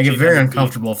 Mm-hmm. I get very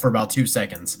uncomfortable for about 2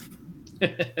 seconds.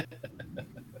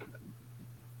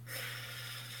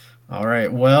 All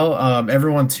right. Well,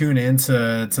 everyone tune in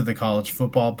to the college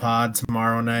football pod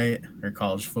tomorrow night, or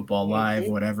college football live,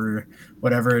 whatever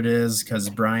it is, because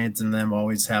Bryant and them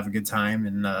always have a good time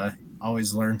and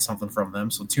always learn something from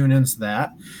them. So tune into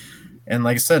that. And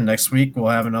like I said, next week we'll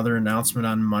have another announcement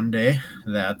on Monday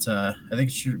that I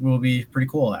think will be pretty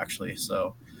cool, actually.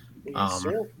 So,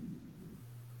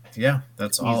 yeah,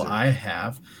 that's all I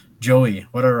have. Joey,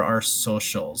 what are our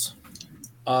socials?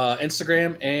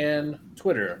 Instagram and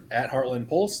Twitter at Heartland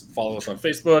Pulse. Follow us on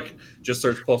Facebook. Just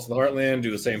search Pulse of the Heartland. Do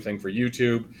the same thing for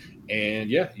YouTube. And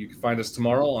yeah, you can find us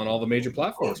tomorrow on all the major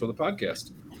platforms for the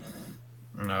podcast.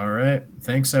 All right.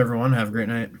 Thanks, everyone. Have a great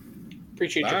night.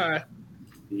 Appreciate you. Bye.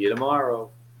 See you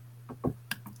tomorrow.